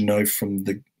auction knife from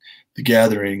the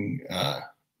Gathering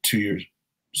 2 years.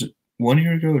 Was it 1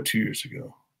 year ago or 2 years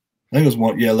ago? I think it was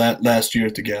one. Yeah, last year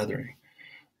at the Gathering.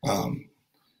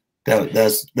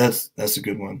 That's a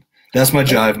good one. That's my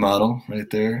Jive model right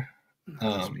there.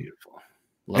 That's beautiful.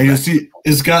 And you see,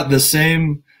 it's got the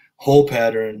same hole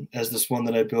pattern as this one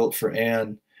that I built for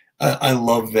Anne. I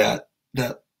love that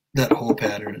hole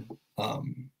pattern.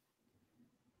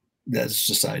 That's just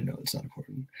a side note. It's not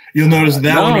important. You'll notice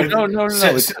that one. No.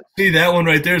 See, that one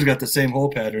right there's got the same hole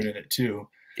pattern in it too.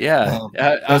 Yeah,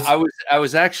 I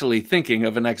was actually thinking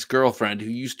of an ex-girlfriend who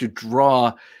used to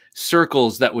draw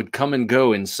circles that would come and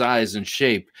go in size and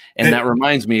shape, and that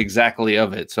reminds me exactly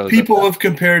of it. So people have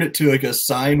compared it to like a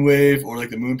sine wave or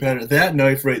like the moon pattern. That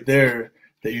knife right there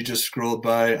that you just scrolled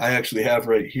by, I actually have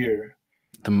right here.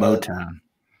 The Motown.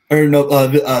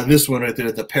 This one right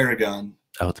there, the Paragon.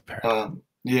 Oh, the Paragon.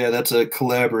 Yeah, that's a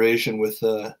collaboration with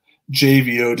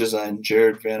JVO Design,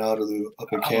 Jared Van Otterloo up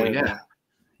in Canada.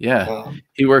 Yeah.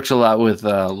 He works a lot with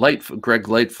Greg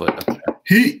Lightfoot.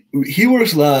 He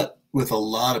works a lot with a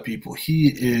lot of people.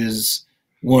 He is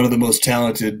one of the most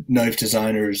talented knife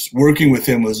designers. Working with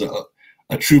him was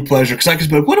a true pleasure, because I could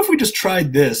be like, what if we just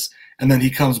tried this? And then he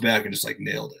comes back and just like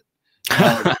nailed it.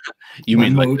 You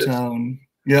mean like Motown?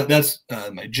 Yeah, that's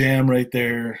my jam right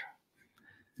there.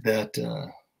 That.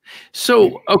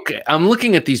 So, okay, I'm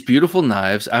looking at these beautiful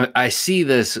knives. I see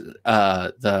this,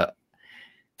 the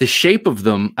shape of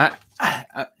them.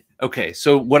 Okay,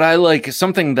 so what I like,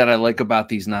 something that I like about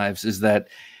these knives is that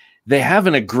they have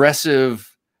an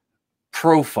aggressive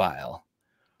profile,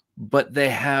 but they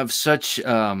have such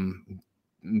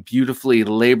beautifully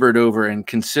labored over and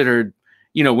considered,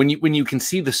 you know, when you can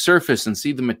see the surface and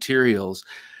see the materials.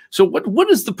 So what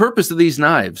is the purpose of these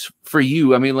knives for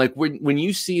you? I mean, like when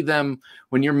you see them,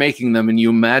 when you're making them and you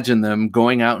imagine them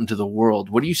going out into the world,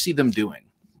 what do you see them doing?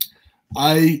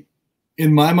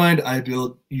 In my mind, I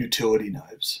build utility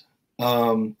knives.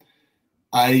 I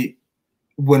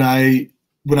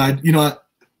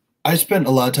spent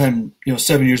a lot of time,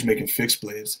 7 years making fixed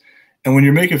blades. And when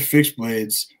you're making fixed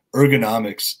blades,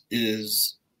 ergonomics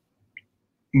is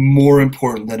more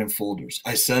important than in folders.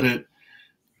 I said it.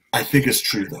 I think it's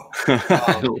true though.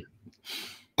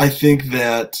 I think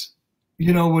that,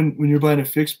 when you're buying a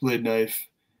fixed blade knife,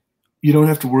 you don't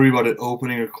have to worry about it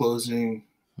opening or closing,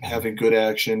 having good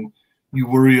action. You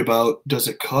worry about, does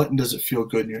it cut and does it feel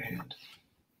good in your hand?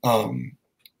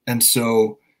 And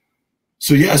so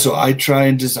I try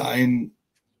and design,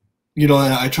 and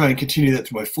I try and continue that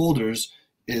through my folders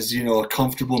is, a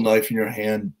comfortable knife in your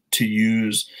hand to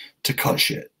use to cut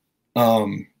shit.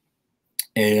 And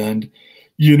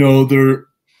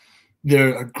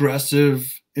they're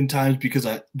aggressive in times because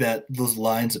those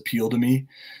lines appeal to me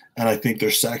and I think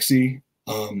they're sexy.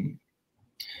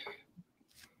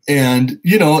 And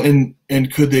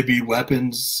could they be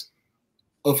weapons?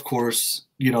 Of course,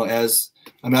 I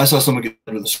saw someone get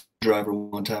under the screwdriver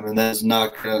one time and that is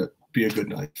not going to be a good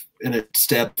knife and it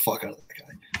stabbed the fuck out of that guy.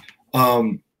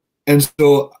 And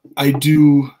so I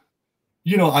do,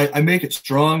 I make it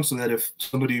strong so that if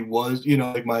somebody was,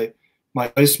 like my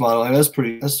ice model, and that's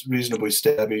reasonably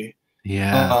stabby.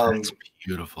 Yeah, that's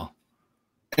beautiful.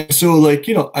 And so,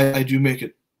 I do make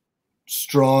it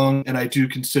strong, and I do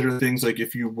consider things like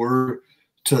if you were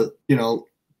to,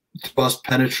 thrust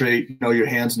penetrate, your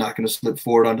hand's not going to slip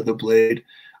forward onto the blade.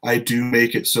 I do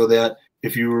make it so that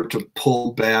if you were to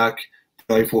pull back,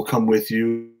 the knife will come with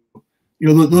you.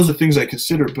 Those are things I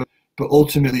consider, but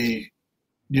ultimately,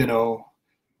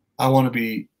 I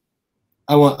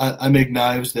make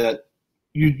knives that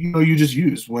you just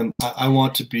use when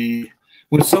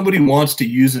when somebody wants to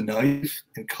use a knife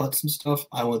and cut some stuff,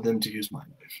 I want them to use my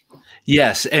knife.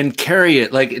 Yes, and carry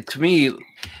it. Like, to me,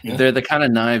 they're the kind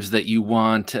of knives that you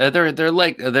want. They're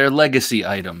legacy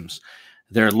items.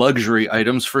 They're luxury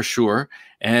items for sure.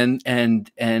 And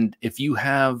if you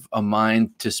have a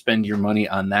mind to spend your money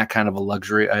on that kind of a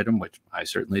luxury item, which I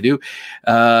certainly do,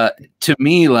 to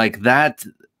me, like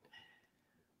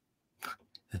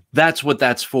that's what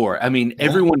that's for. I mean,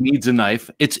 everyone needs a knife.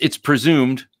 It's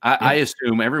presumed. I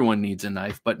assume everyone needs a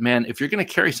knife. But man, if you're going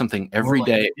to carry something every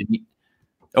day,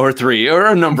 or three, or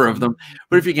a number of them,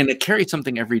 but if you're going to carry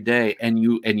something every day, and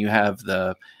you have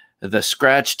the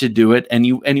scratch to do it, and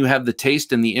you have the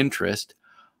taste and the interest,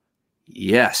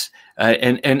 yes,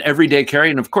 and everyday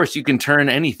carry, and of course you can turn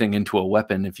anything into a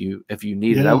weapon if you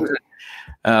need it.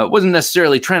 I wasn't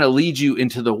necessarily trying to lead you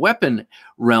into the weapon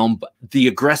realm, but the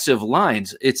aggressive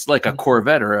lines. It's like a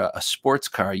Corvette or a sports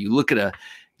car. You look at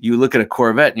a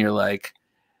Corvette and you're like,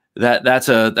 that's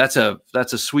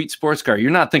a sweet sports car.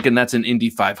 You're not thinking that's an Indy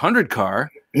 500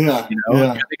 car. Yeah,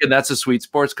 You're thinking that's a sweet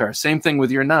sports car. Same thing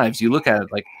with your knives. You look at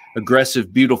it like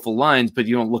aggressive, beautiful lines, but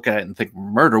you don't look at it and think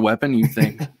murder weapon. You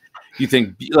think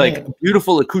like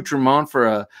beautiful accoutrement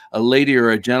for a lady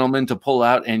or a gentleman to pull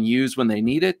out and use when they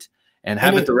need it, and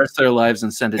have it the rest of their lives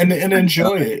and send it and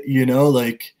enjoy it.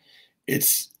 Like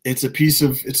it's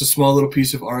a small little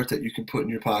piece of art that you can put in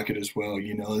your pocket as well.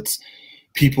 It's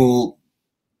people.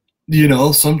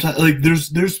 Sometimes like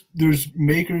there's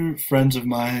maker friends of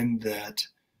mine that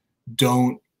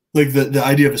don't like the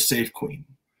idea of a safe queen,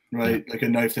 right? Like a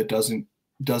knife that doesn't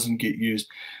get used.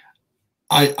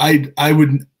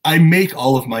 I make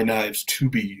all of my knives to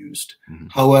be used.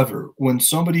 However, when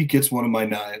somebody gets one of my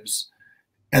knives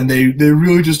and they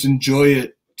really just enjoy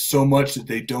it so much that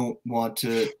they don't want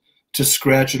to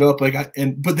scratch it up,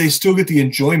 but they still get the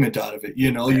enjoyment out of it.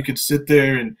 You can sit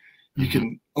there and you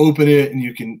can open it and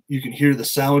you can hear the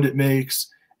sound it makes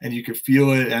and you can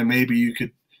feel it, and maybe you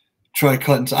could try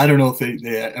cutting. I don't know if they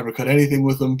ever cut anything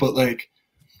with them, but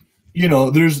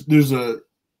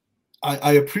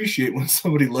I appreciate when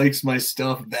somebody likes my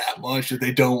stuff that much that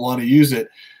they don't want to use it.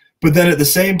 But then at the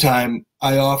same time,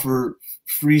 I offer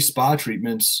free spa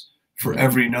treatments for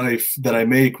every knife that I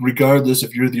make, regardless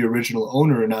if you're the original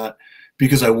owner or not,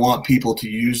 because I want people to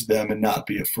use them and not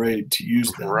be afraid to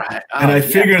use them. Right. And I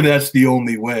figure that's the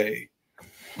only way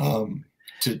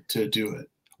to do it.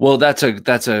 Well, that's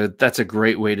a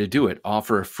great way to do it.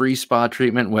 Offer a free spa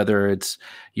treatment, whether it's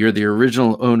you're the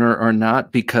original owner or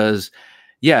not, because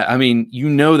yeah, I mean, you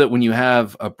know that when you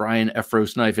have a Brian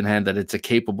Efros knife in hand, that it's a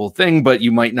capable thing, but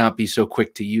you might not be so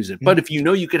quick to use it. But if you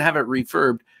know you can have it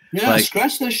refurbed, like,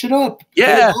 scratch that shit up.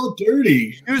 Yeah, it's all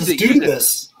dirty. Let's do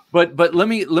this. But let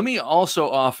me also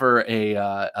offer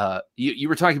a you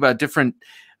were talking about different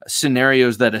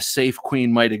scenarios that a safe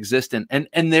queen might exist in,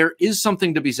 and there is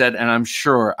something to be said, and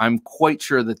I'm quite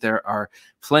sure that there are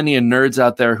plenty of nerds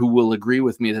out there who will agree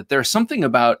with me that there's something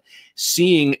about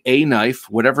seeing a knife,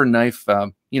 whatever knife,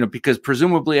 because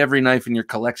presumably every knife in your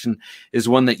collection is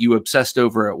one that you obsessed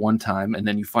over at one time and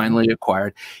then you finally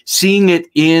acquired. Seeing it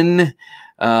in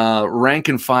rank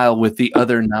and file with the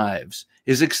other knives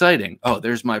is exciting. Oh,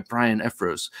 there's my Brian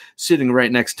Efros sitting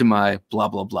right next to my blah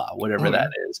blah blah, whatever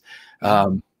that is.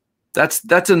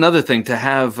 That's another thing, to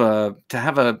have a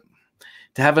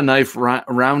knife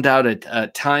round out a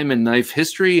time in knife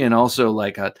history, and also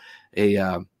like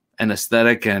an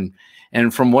aesthetic,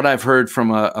 and from what I've heard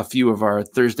from a few of our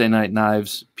Thursday Night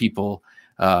Knives people,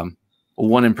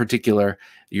 one in particular,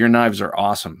 your knives are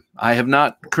awesome. I have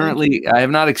not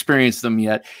experienced them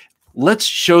yet. Let's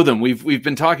show them. We've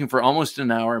been talking for almost an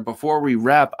hour, and before we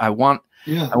wrap, I want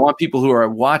people who are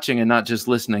watching and not just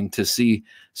listening to see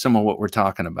some of what we're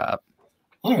talking about.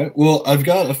 All right. Well, I've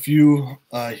got a few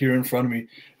here in front of me.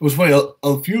 It was funny.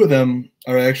 A few of them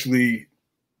are actually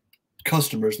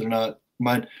customers. They're not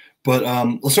mine. But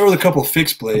let's start with a couple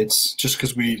fixed blades, just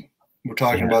because we were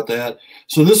talking about that.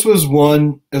 So this was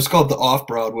one. It was called the Off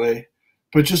Broadway,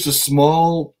 but just a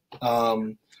small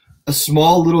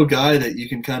little guy that you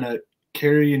can kind of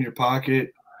carry in your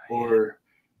pocket or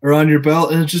on your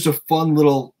belt, and it's just a fun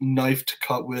little knife to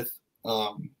cut with.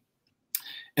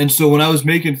 And so when I was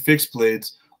making fixed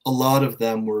blades, a lot of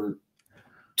them were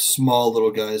small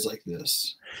little guys like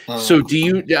this. So do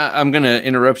you, I'm going to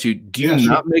interrupt you. Do you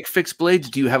not make fixed blades?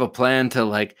 Do you have a plan to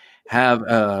like have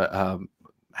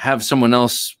someone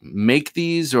else make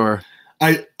these, or?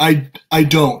 I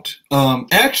don't.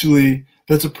 Actually,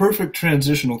 that's a perfect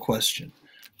transitional question,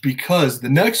 because the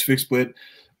next fixed blade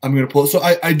I'm going to pull. So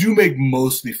I do make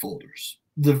mostly folders.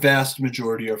 The vast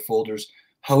majority are folders.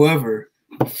 However,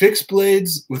 fixed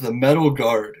blades with a metal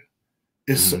guard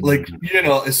is like,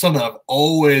 is something I've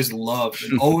always loved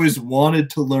and always wanted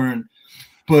to learn.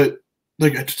 But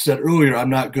like I said earlier, I'm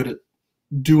not good at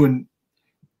doing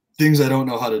things I don't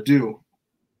know how to do.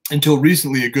 Until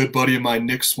recently, a good buddy of mine,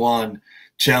 Nick Swan,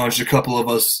 challenged a couple of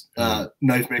us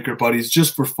knife maker buddies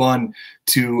just for fun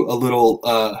to a little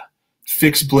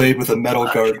fixed blade with a metal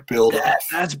guard build.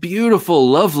 That's beautiful,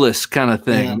 loveless kind of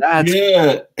thing. And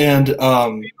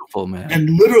beautiful, man. And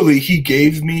literally, he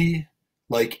gave me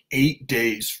like 8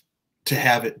 days to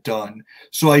have it done,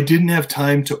 so I didn't have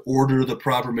time to order the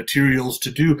proper materials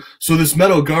to do. So this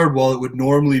metal guard, while it would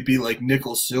normally be like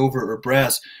nickel, silver, or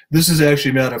brass, this is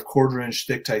actually made out of 1/4-inch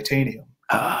thick titanium.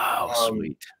 Oh,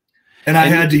 sweet. And I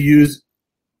had to use.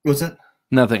 What's that?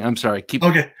 Nothing. I'm sorry. Keep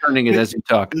turning it as you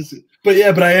talk. But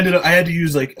I had to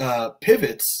use like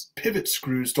pivot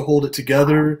screws to hold it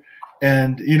together,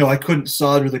 and I couldn't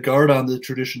solder the guard on the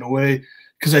traditional way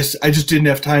because I just didn't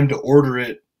have time to order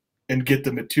it and get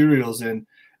the materials in.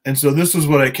 And so this was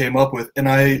what I came up with, and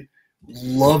I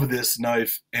love this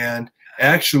knife. And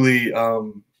actually,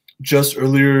 just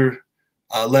earlier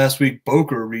last week,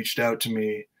 Boker reached out to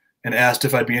me and asked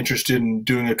if I'd be interested in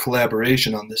doing a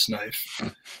collaboration on this knife.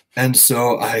 And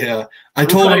so I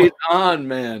told him, on,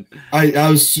 man.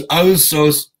 I was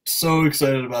so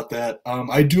excited about that.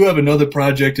 I do have another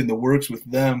project in the works with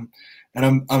them,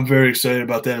 and I'm very excited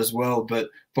about that as well. But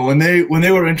when they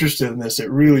were interested in this, it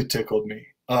really tickled me.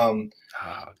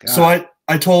 So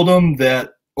I told them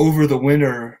that over the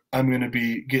winter I'm going to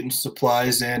be getting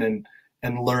supplies in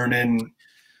and learning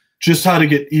just how to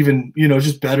get even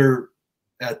just better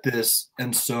at this.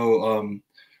 And so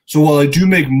while I do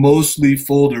make mostly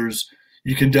folders,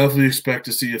 you can definitely expect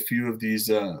to see a few of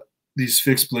these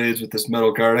fixed blades with this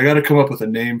metal guard. I got to come up with a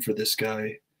name for this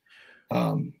guy.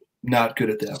 Not good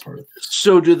at that part.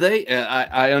 So do they?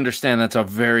 I understand that's a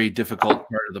very difficult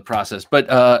part of the process. But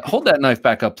hold that knife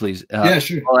back up, please. Yeah,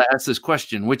 sure. While I ask this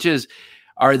question, which is,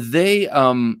 are they?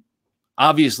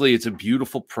 Obviously, it's a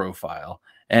beautiful profile,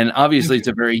 and obviously, it's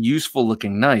a very useful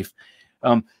looking knife.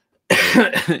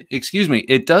 Excuse me.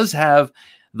 It does have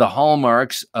the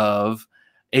hallmarks of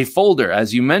a folder,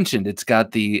 as you mentioned. It's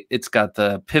got the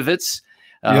pivots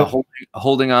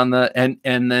holding on the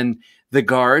and then the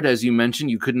guard, as you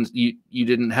mentioned, you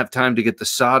didn't have time to get the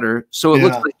solder, so it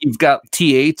looks like you've got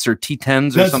T8s or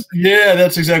T10s or something. Yeah,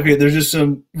 that's exactly it. There's just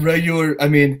some regular. I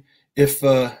mean, if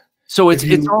you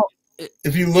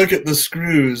look at the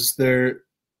screws,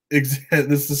 it's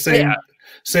the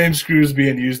same screws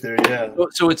being used there. Yeah.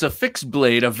 So it's a fixed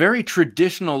blade, a very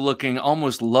traditional looking,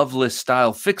 almost Loveless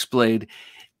style fixed blade,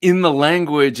 in the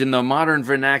language, in the modern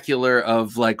vernacular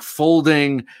of like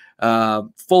folding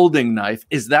knife.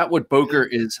 Is that what Boker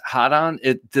is hot on?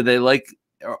 Do they like,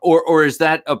 or is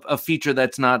that a feature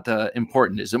that's not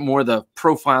important? Is it more the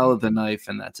profile of the knife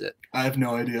and that's it? I have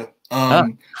no idea.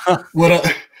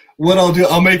 What I'll do,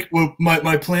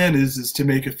 my plan is to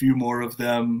make a few more of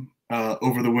them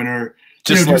over the winter.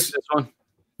 Just like this one?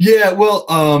 Yeah, well,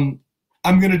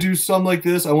 I'm going to do some like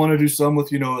this. I want to do some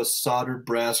with, a soldered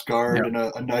brass guard and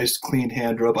a nice clean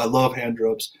hand rub. I love hand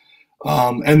rubs.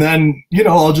 And then,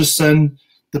 I'll just send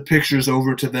the pictures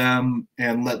over to them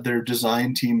and let their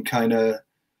design team kind of,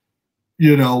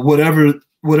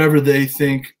 whatever they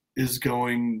think is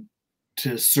going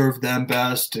to serve them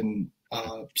best and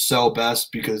sell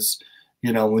best, because,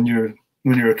 when you're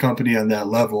a company on that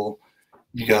level,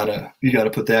 you gotta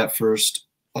put that first.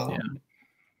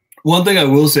 One thing I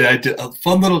will say, I did a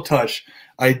fun little touch.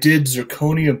 I did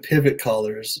zirconium pivot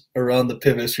collars around the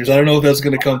pivot screws. I don't know if that's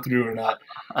going to come through or not.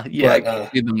 I can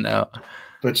see them now.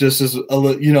 But just as it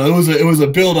was a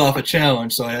build off a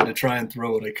challenge, so I had to try and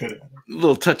throw what I could at it. A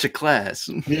little touch of class.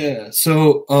 Yeah.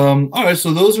 So all right.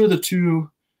 So those are the two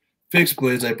fixed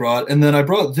blades I brought, and then I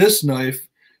brought this knife,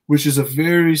 which is a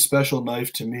very special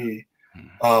knife to me.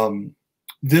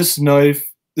 This knife,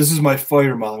 this is my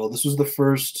fire model. This was the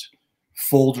first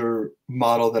folder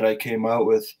model that I came out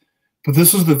with, but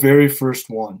this was the very first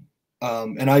one.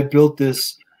 And I built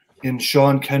this in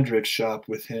Sean Kendrick's shop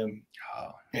with him.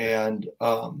 And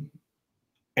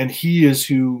he is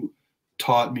who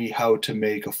taught me how to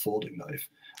make a folding knife.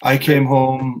 I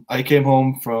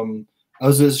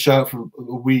was at his shop for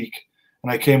a week,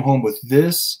 and I came home with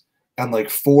this and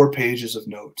like 4 pages of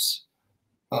notes.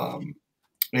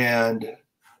 And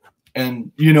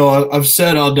I've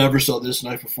said I'll never sell this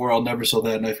knife before. I'll never sell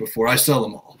that knife before. I sell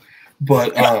them all,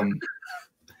 but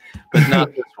but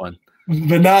not this one.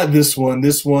 But not this one.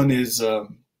 This one is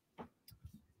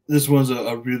this one's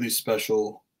a really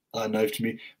special knife to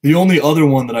me. The only other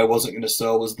one that I wasn't going to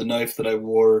sell was the knife that I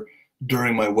wore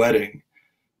during my wedding,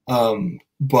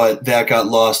 but that got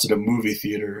lost at a movie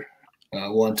theater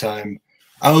one time.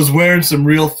 I was wearing some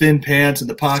real thin pants, and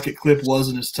the pocket clip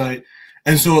wasn't as tight.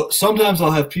 And so sometimes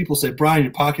I'll have people say, Brian,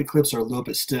 your pocket clips are a little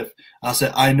bit stiff. I'll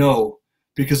say, I know,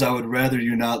 because I would rather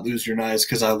you not lose your knives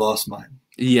because I lost mine.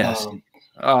 Yes. So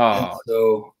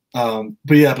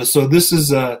this is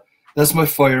that's my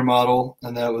fire model,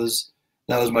 and that was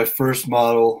my first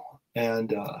model.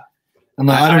 And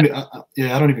I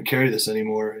don't even carry this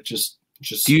anymore. It just.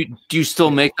 Do you still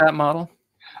make that model?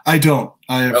 I don't.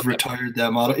 I have retired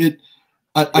that model.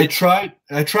 I tried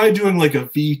doing like a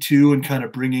V2 and kind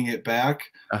of bringing it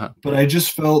back, but I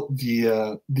just felt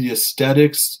the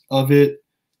aesthetics of it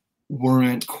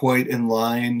weren't quite in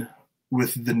line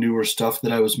with the newer stuff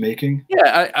that I was making.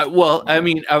 Yeah, I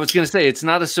was going to say, it's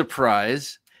not a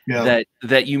surprise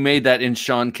that you made that in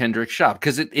Sean Kendrick's shop,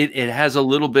 because it has a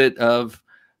little bit of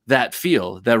that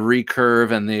feel, that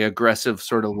recurve and the aggressive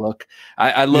sort of look.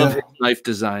 I love his knife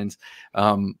designs.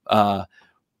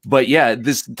 But yeah,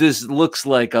 this looks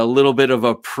like a little bit of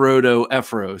a proto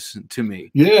Efros to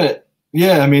me. Yeah.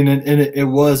 I mean, and it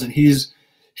was, and he's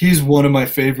one of my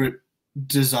favorite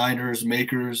designers,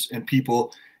 makers, and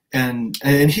people, and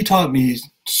he taught me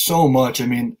so much. I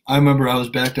mean, I remember I was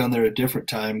back down there a different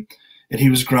time, and he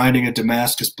was grinding a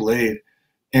Damascus blade,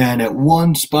 and at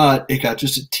one spot it got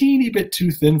just a teeny bit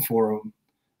too thin for him,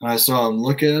 and I saw him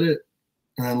look at it,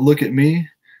 and then look at me,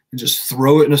 and just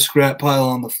throw it in a scrap pile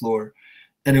on the floor.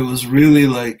 And it was really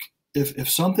like, if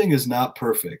something is not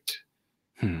perfect,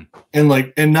 and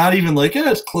not even like,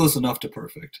 it's close enough to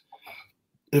perfect.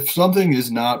 If something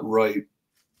is not right,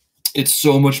 it's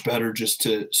so much better just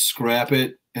to scrap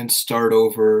it and start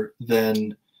over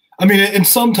than, I mean, and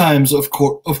sometimes of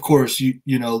course,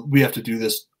 we have to do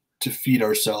this to feed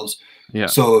ourselves. Yeah.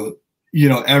 So,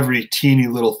 every teeny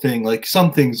little thing, like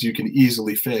some things you can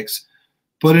easily fix,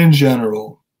 but in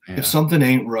general, if something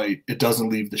ain't right, it doesn't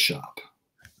leave the shop.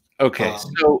 Okay,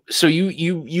 so you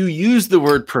use the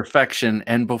word perfection,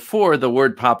 and before the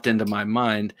word popped into my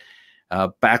mind,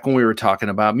 back when we were talking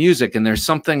about music, and there's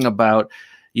something about,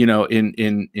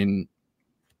 in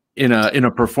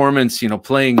a performance,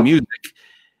 playing music,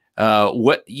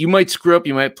 what you might screw up,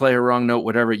 you might play a wrong note,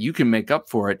 whatever, you can make up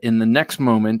for it in the next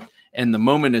moment, and the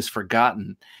moment is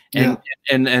forgotten. And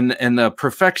and the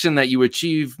perfection that you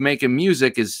achieve making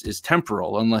music is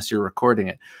temporal unless you're recording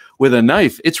it. With a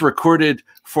knife, it's recorded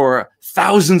for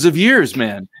thousands of years,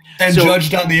 man. And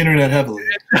judged on the internet heavily.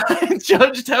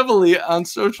 Judged heavily on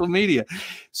social media.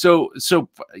 So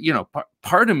you know,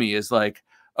 part of me is like,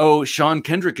 oh, Sean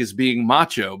Kendrick is being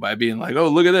macho by being like, oh,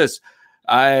 look at this.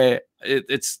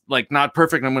 It's like not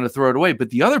perfect. I'm going to throw it away. But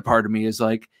the other part of me is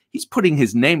like, he's putting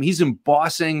his name, he's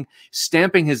embossing,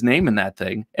 stamping his name in that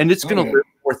thing. And it's going to live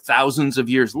for thousands of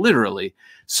years, literally.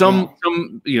 Some,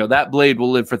 you know, that blade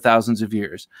will live for thousands of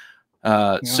years.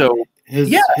 So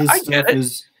his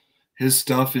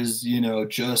stuff is, you know,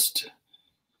 just,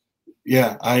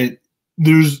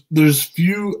 there's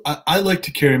few, I like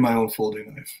to carry my own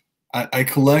folding knife. I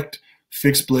collect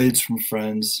fixed blades from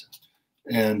friends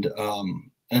and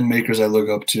makers I look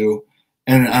up to,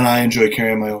 and I enjoy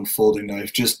carrying my own folding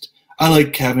knife. Just, I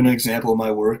like having an example of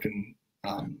my work, and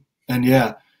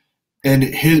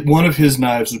one of his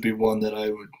knives would be one that I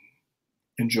would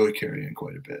enjoy carrying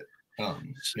quite a bit.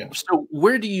 So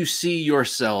where do you see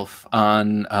yourself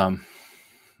on,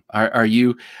 are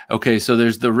you, okay, so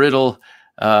there's the riddle,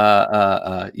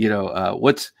 you know,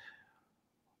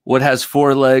 what has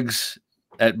 4 legs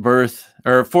at birth,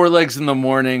 or 4 legs in the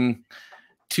morning,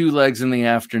 2 legs in the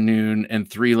afternoon, and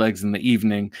 3 legs in the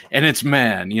evening? And it's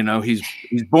man. You know, he's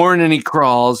born and he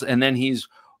crawls, and then he's,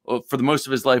 for the most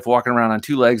of his life, walking around on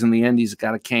 2 legs. In the end, he's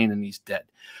got a cane and he's dead.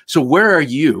 So where are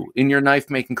you in your knife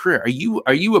making career?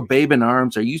 Are you a babe in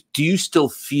arms? Do you still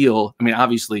feel, I mean,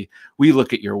 obviously we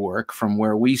look at your work from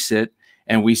where we sit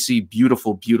and we see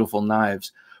beautiful, beautiful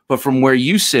knives, but from where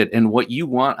you sit and what you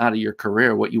want out of your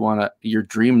career, what you want, your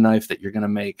dream knife that you're going to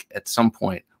make at some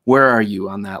point, where are you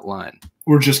on that line?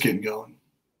 We're just getting going.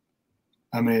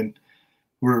 I mean,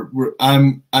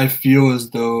 I feel as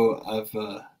though I've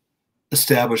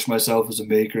established myself as a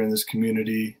maker in this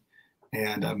community,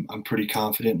 and I'm pretty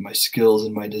confident in my skills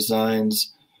and my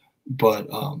designs. But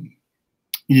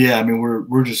yeah, I mean,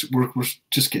 we're just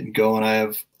getting going. I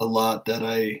have a lot that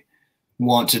I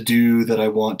want to do, that I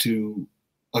want to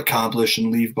accomplish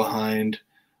and leave behind.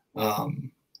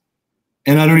 And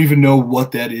I don't even know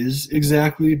what that is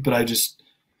exactly, but I just,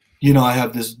 you know, I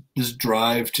have this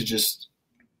drive to just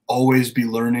always be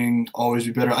learning, always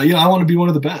be better. I want to be one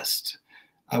of the best.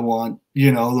 I want,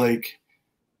 you know, like,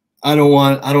 I don't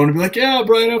want to be like, yeah,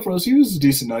 Brian Efros, he was a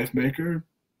decent knife maker,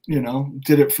 you know,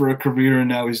 did it for a career and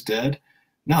now he's dead.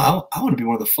 No, I want to be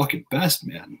one of the fucking best,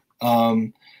 man.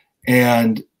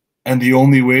 And the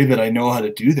only way that I know how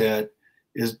to do that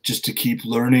is just to keep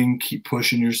learning, keep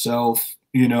pushing yourself.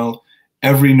 You know,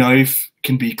 every knife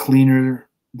can be cleaner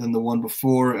than the one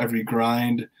before. Every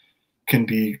grind can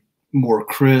be more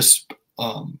crisp.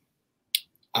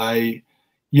 I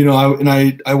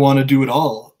want to do it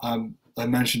all. I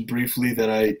mentioned briefly that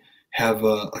I have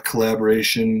a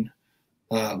collaboration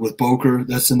with Boker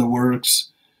that's in the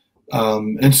works.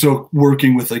 And so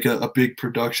working with like a big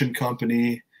production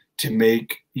company to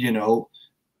make, you know,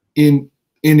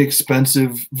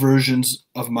 inexpensive versions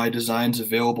of my designs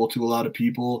available to a lot of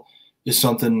people is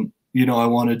something, you know, I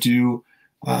want to do.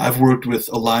 I've worked with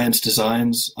Alliance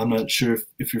Designs. I'm not sure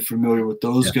if you're familiar with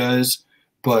those guys,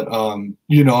 but,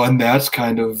 you know, and that's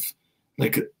kind of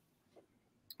like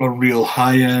a real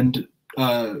high-end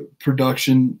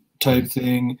production type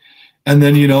thing. And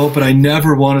then, you know, but I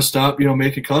never want to stop, you know,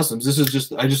 making customs. This is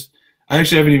just, I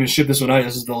actually haven't even shipped this one out.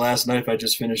 This is the last knife I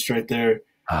just finished right there.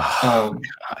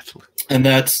 And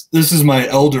this is my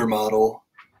Elder model.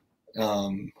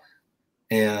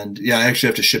 And yeah, I actually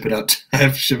have to ship it out. I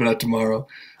have to ship it out tomorrow.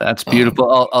 That's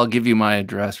beautiful. I'll give you my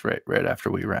address right after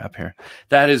we wrap here.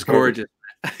 That is gorgeous.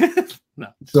 No,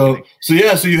 so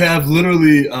you have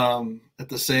literally at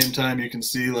the same time you can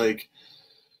see like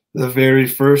the very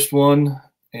first one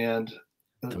and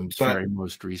the very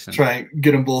most recent. Try and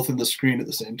get them both in the screen at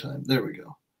the same time. There we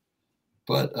go.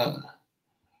 But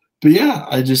yeah,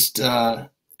 I just I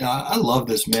love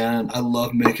this, man. I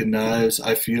love making knives.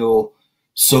 I feel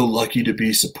so lucky to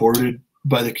be supported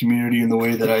by the community in the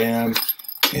way that I am,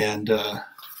 and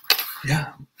yeah,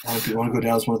 I want to go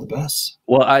down as one of the best.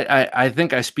 Well, I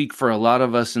think I speak for a lot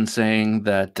of us in saying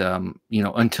that, you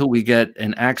know, until we get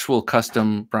an actual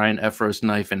custom Brian Efros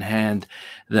knife in hand,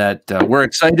 that we're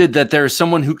excited that there's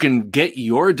someone who can get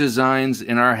your designs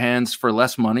in our hands for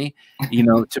less money. You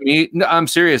know, to me, no, I'm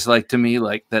serious. Like, to me,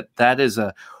 like that is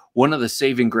one of the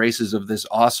saving graces of this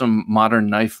awesome modern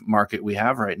knife market we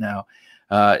have right now.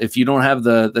 If you don't have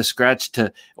the scratch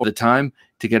or the time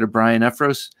to get a Brian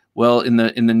Efros, well, in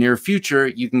the near future,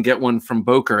 you can get one from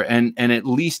Boker and at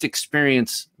least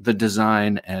experience the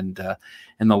design and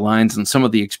the lines and some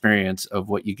of the experience of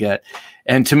what you get.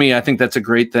 And to me, I think that's a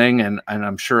great thing, and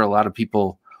I'm sure a lot of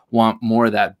people want more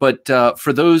of that. But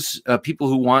for those people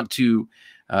who want to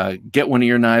get one of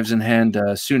your knives in hand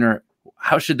sooner,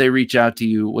 how should they reach out to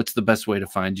you? What's the best way to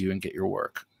find you and get your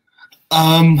work?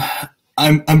 I'm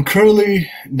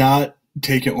currently not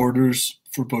taking orders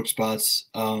for book spots.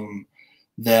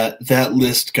 That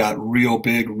list got real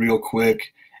big real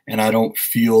quick, and I don't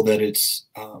feel that it's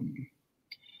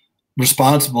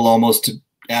responsible almost to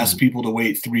ask people to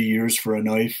wait 3 years for a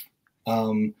knife.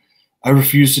 I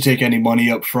refuse to take any money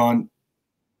up front,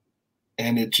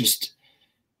 and it just,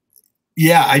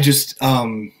 yeah, I just,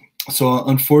 so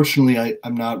unfortunately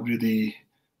I'm not really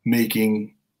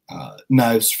making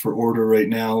knives for order right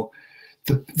now.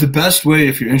 The best way,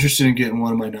 if you're interested in getting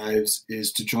one of my knives,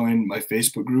 is to join my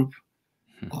Facebook group.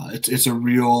 It's a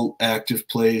real active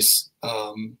place.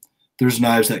 There's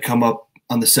knives that come up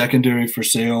on the secondary for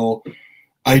sale.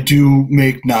 I do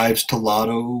make knives to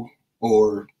lotto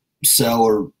or sell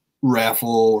or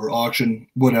raffle or auction,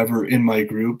 whatever, in my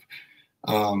group.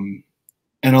 And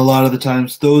a lot of the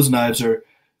times those knives are,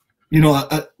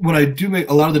 when I do make,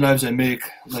 a lot of the knives I make,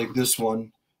 like this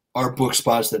one, are book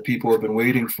spots that people have been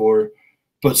waiting for.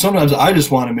 But sometimes I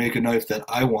just want to make a knife that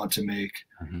I want to make.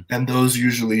 And those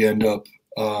usually end up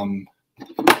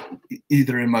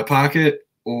either in my pocket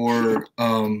or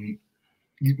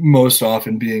most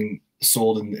often being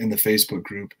sold in the Facebook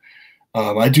group.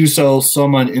 I do sell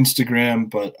some on Instagram,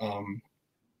 but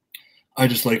I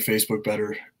just like Facebook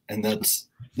better, and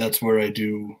that's where I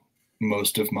do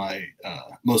most of my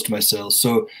sales.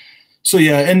 So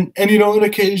yeah, and and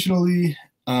occasionally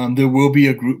there will be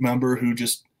a group member who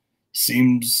just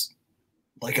seems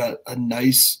like a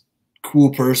nice, cool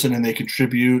person, and they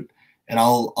contribute, and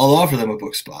I'll offer them a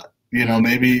book spot.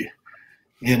 Maybe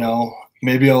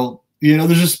I'll,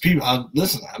 there's just people.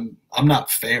 Listen, I'm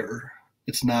not fair.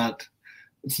 It's not.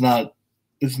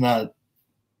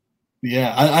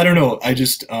 Yeah, I don't know. I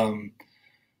just,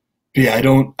 yeah, I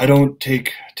don't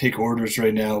take orders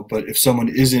right now. But if someone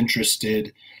is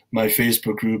interested, my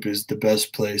Facebook group is the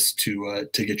best place to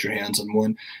get your hands on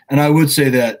one. And I would say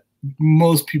that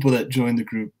most people that join the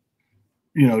group,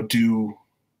 do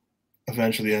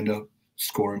eventually end up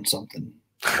scoring something.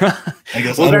 I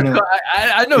guess. Well, I don't know.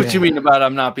 I know what you mean about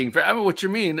I'm not being fair. I mean, what you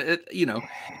mean,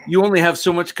 you only have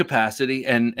so much capacity,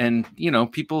 and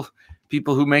people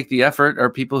who make the effort are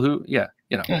people who,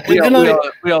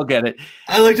 we all get it.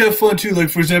 I like to have fun too. Like,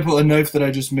 for example, a knife that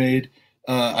I just made,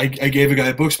 I gave a guy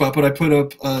a book spot, but I put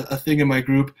up a thing in my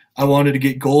group. I wanted to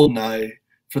get GoldenEye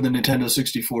for the Nintendo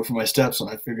 64 for my stepson.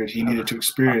 I figured he needed to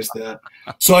experience that.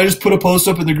 So I just put a post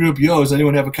up in the group. Yo, does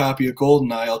anyone have a copy of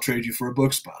GoldenEye? I'll trade you for a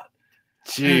book spot.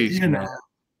 Jeez,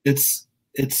 it's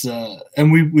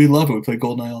and we love it. We play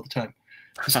GoldenEye all the time.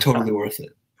 It's totally worth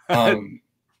it.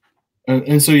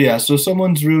 And so, yeah, so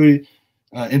someone's really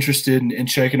interested in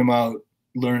checking them out,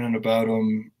 learning about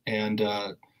them, and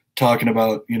talking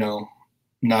about,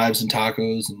 knives and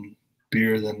tacos and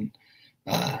beer, then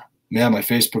my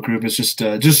Facebook group is just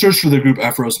search for the group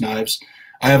Efros Knives.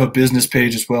 I have a business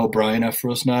page as well, Brian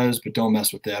Efros Knives, but don't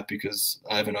mess with that because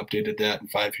I haven't updated that in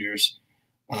 5 years.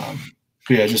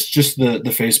 But yeah, just the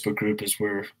Facebook group is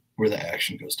where the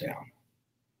action goes down.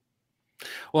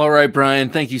 Well, all right, Brian,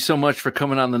 thank you so much for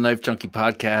coming on the Knife Junkie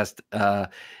podcast.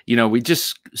 We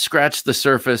just scratched the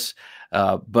surface,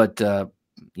 but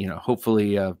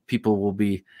hopefully people will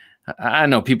be. I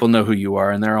know people know who you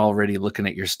are, and they're already looking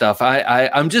at your stuff.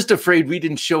 I'm just afraid we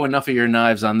didn't show enough of your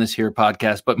knives on this here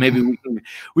podcast, but maybe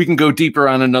we can go deeper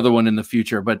on another one in the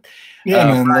future. But yeah,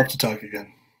 man, I'd love to talk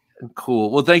again. Cool.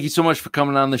 Well, thank you so much for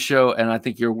coming on the show, and I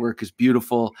think your work is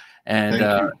beautiful, and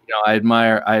I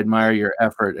admire your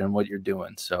effort and what you're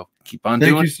doing. So keep on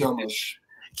doing it. Thank you so much.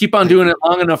 Keep on doing it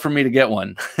long enough for me to get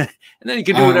one, and then you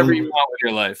can do whatever you want with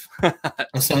your life. That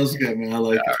sounds good, man. I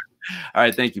like it. All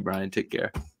right. Thank you, Brian. Take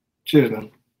care. Cheers, man.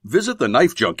 Visit The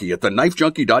Knife Junkie at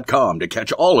TheKnifeJunkie.com to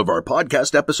catch all of our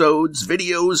podcast episodes,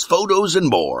 videos, photos, and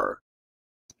more.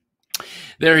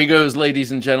 There he goes,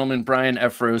 ladies and gentlemen, Brian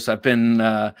Efros.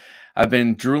 I've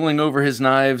been drooling over his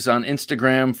knives on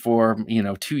Instagram for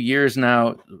 2 years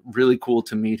now. Really cool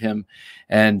to meet him,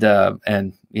 and I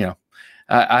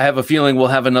have a feeling we'll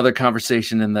have another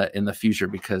conversation in the future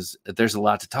because there's a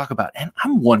lot to talk about. And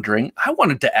I'm wondering, I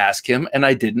wanted to ask him, and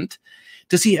I didn't.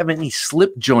 Does he have any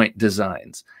slip joint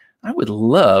designs? I would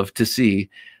love to see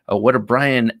what a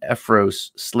Brian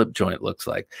Efros slip joint looks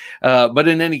like. But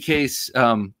in any case,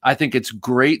 I think it's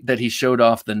great that he showed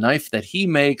off the knife that he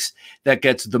makes that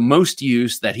gets the most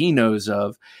use that he knows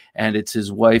of. And it's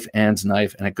his wife Anne's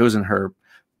knife, and it goes in her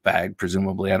bag,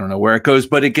 presumably. I don't know where it goes,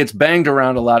 but it gets banged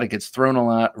around a lot. It gets thrown a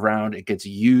lot around. It gets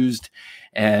used.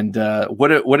 And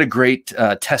what a great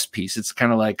test piece. It's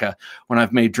kind of like when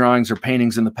I've made drawings or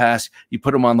paintings in the past, you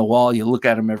put them on the wall, you look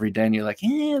at them every day, and you're like,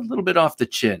 a little bit off the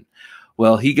chin.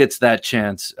 Well, he gets that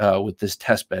chance with this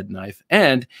test bed knife.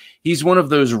 And he's one of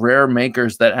those rare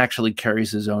makers that actually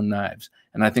carries his own knives.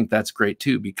 And I think that's great,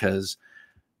 too, because,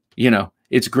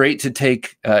 it's great to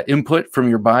take input from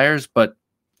your buyers, but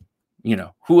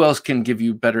who else can give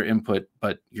you better input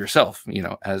but yourself,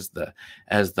 as the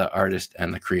artist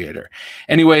and the creator.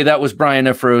 Anyway, that was Brian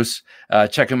Efros.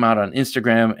 Check him out on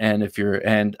Instagram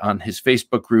and on his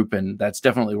Facebook group. And that's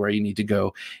definitely where you need to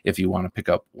go if you want to pick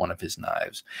up one of his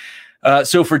knives.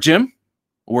 So for Jim,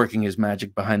 working his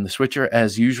magic behind the switcher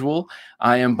as usual,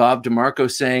 I am Bob DeMarco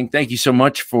saying thank you so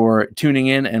much for tuning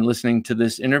in and listening to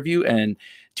this interview, and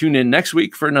tune in next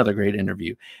week for another great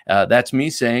interview. That's me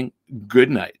saying good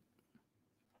night.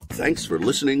 Thanks for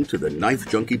listening to the Knife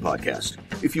Junkie podcast.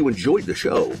 If you enjoyed the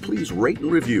show, please rate and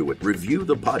review at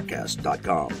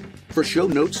reviewthepodcast.com. For show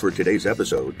notes for today's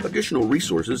episode, additional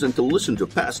resources, and to listen to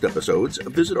past episodes,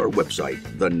 visit our website,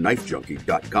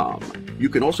 TheKnifeJunkie.com. You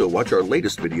can also watch our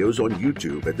latest videos on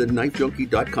YouTube at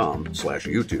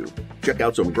TheKnifeJunkie.com/YouTube. Check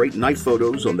out some great knife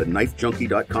photos on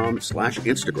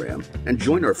TheKnifeJunkie.com/Instagram, and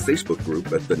join our Facebook group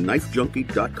at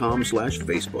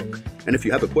TheKnifeJunkie.com/Facebook. And if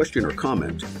you have a question or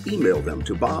comment, email them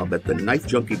to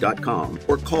bob@TheKnifeJunkie.com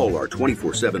or call our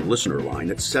 24/7 listener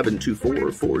line at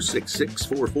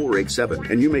 724-466-4487,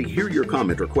 and you may hear your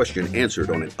comment or question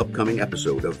answered on an upcoming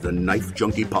episode of the Knife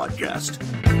Junkie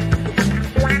podcast.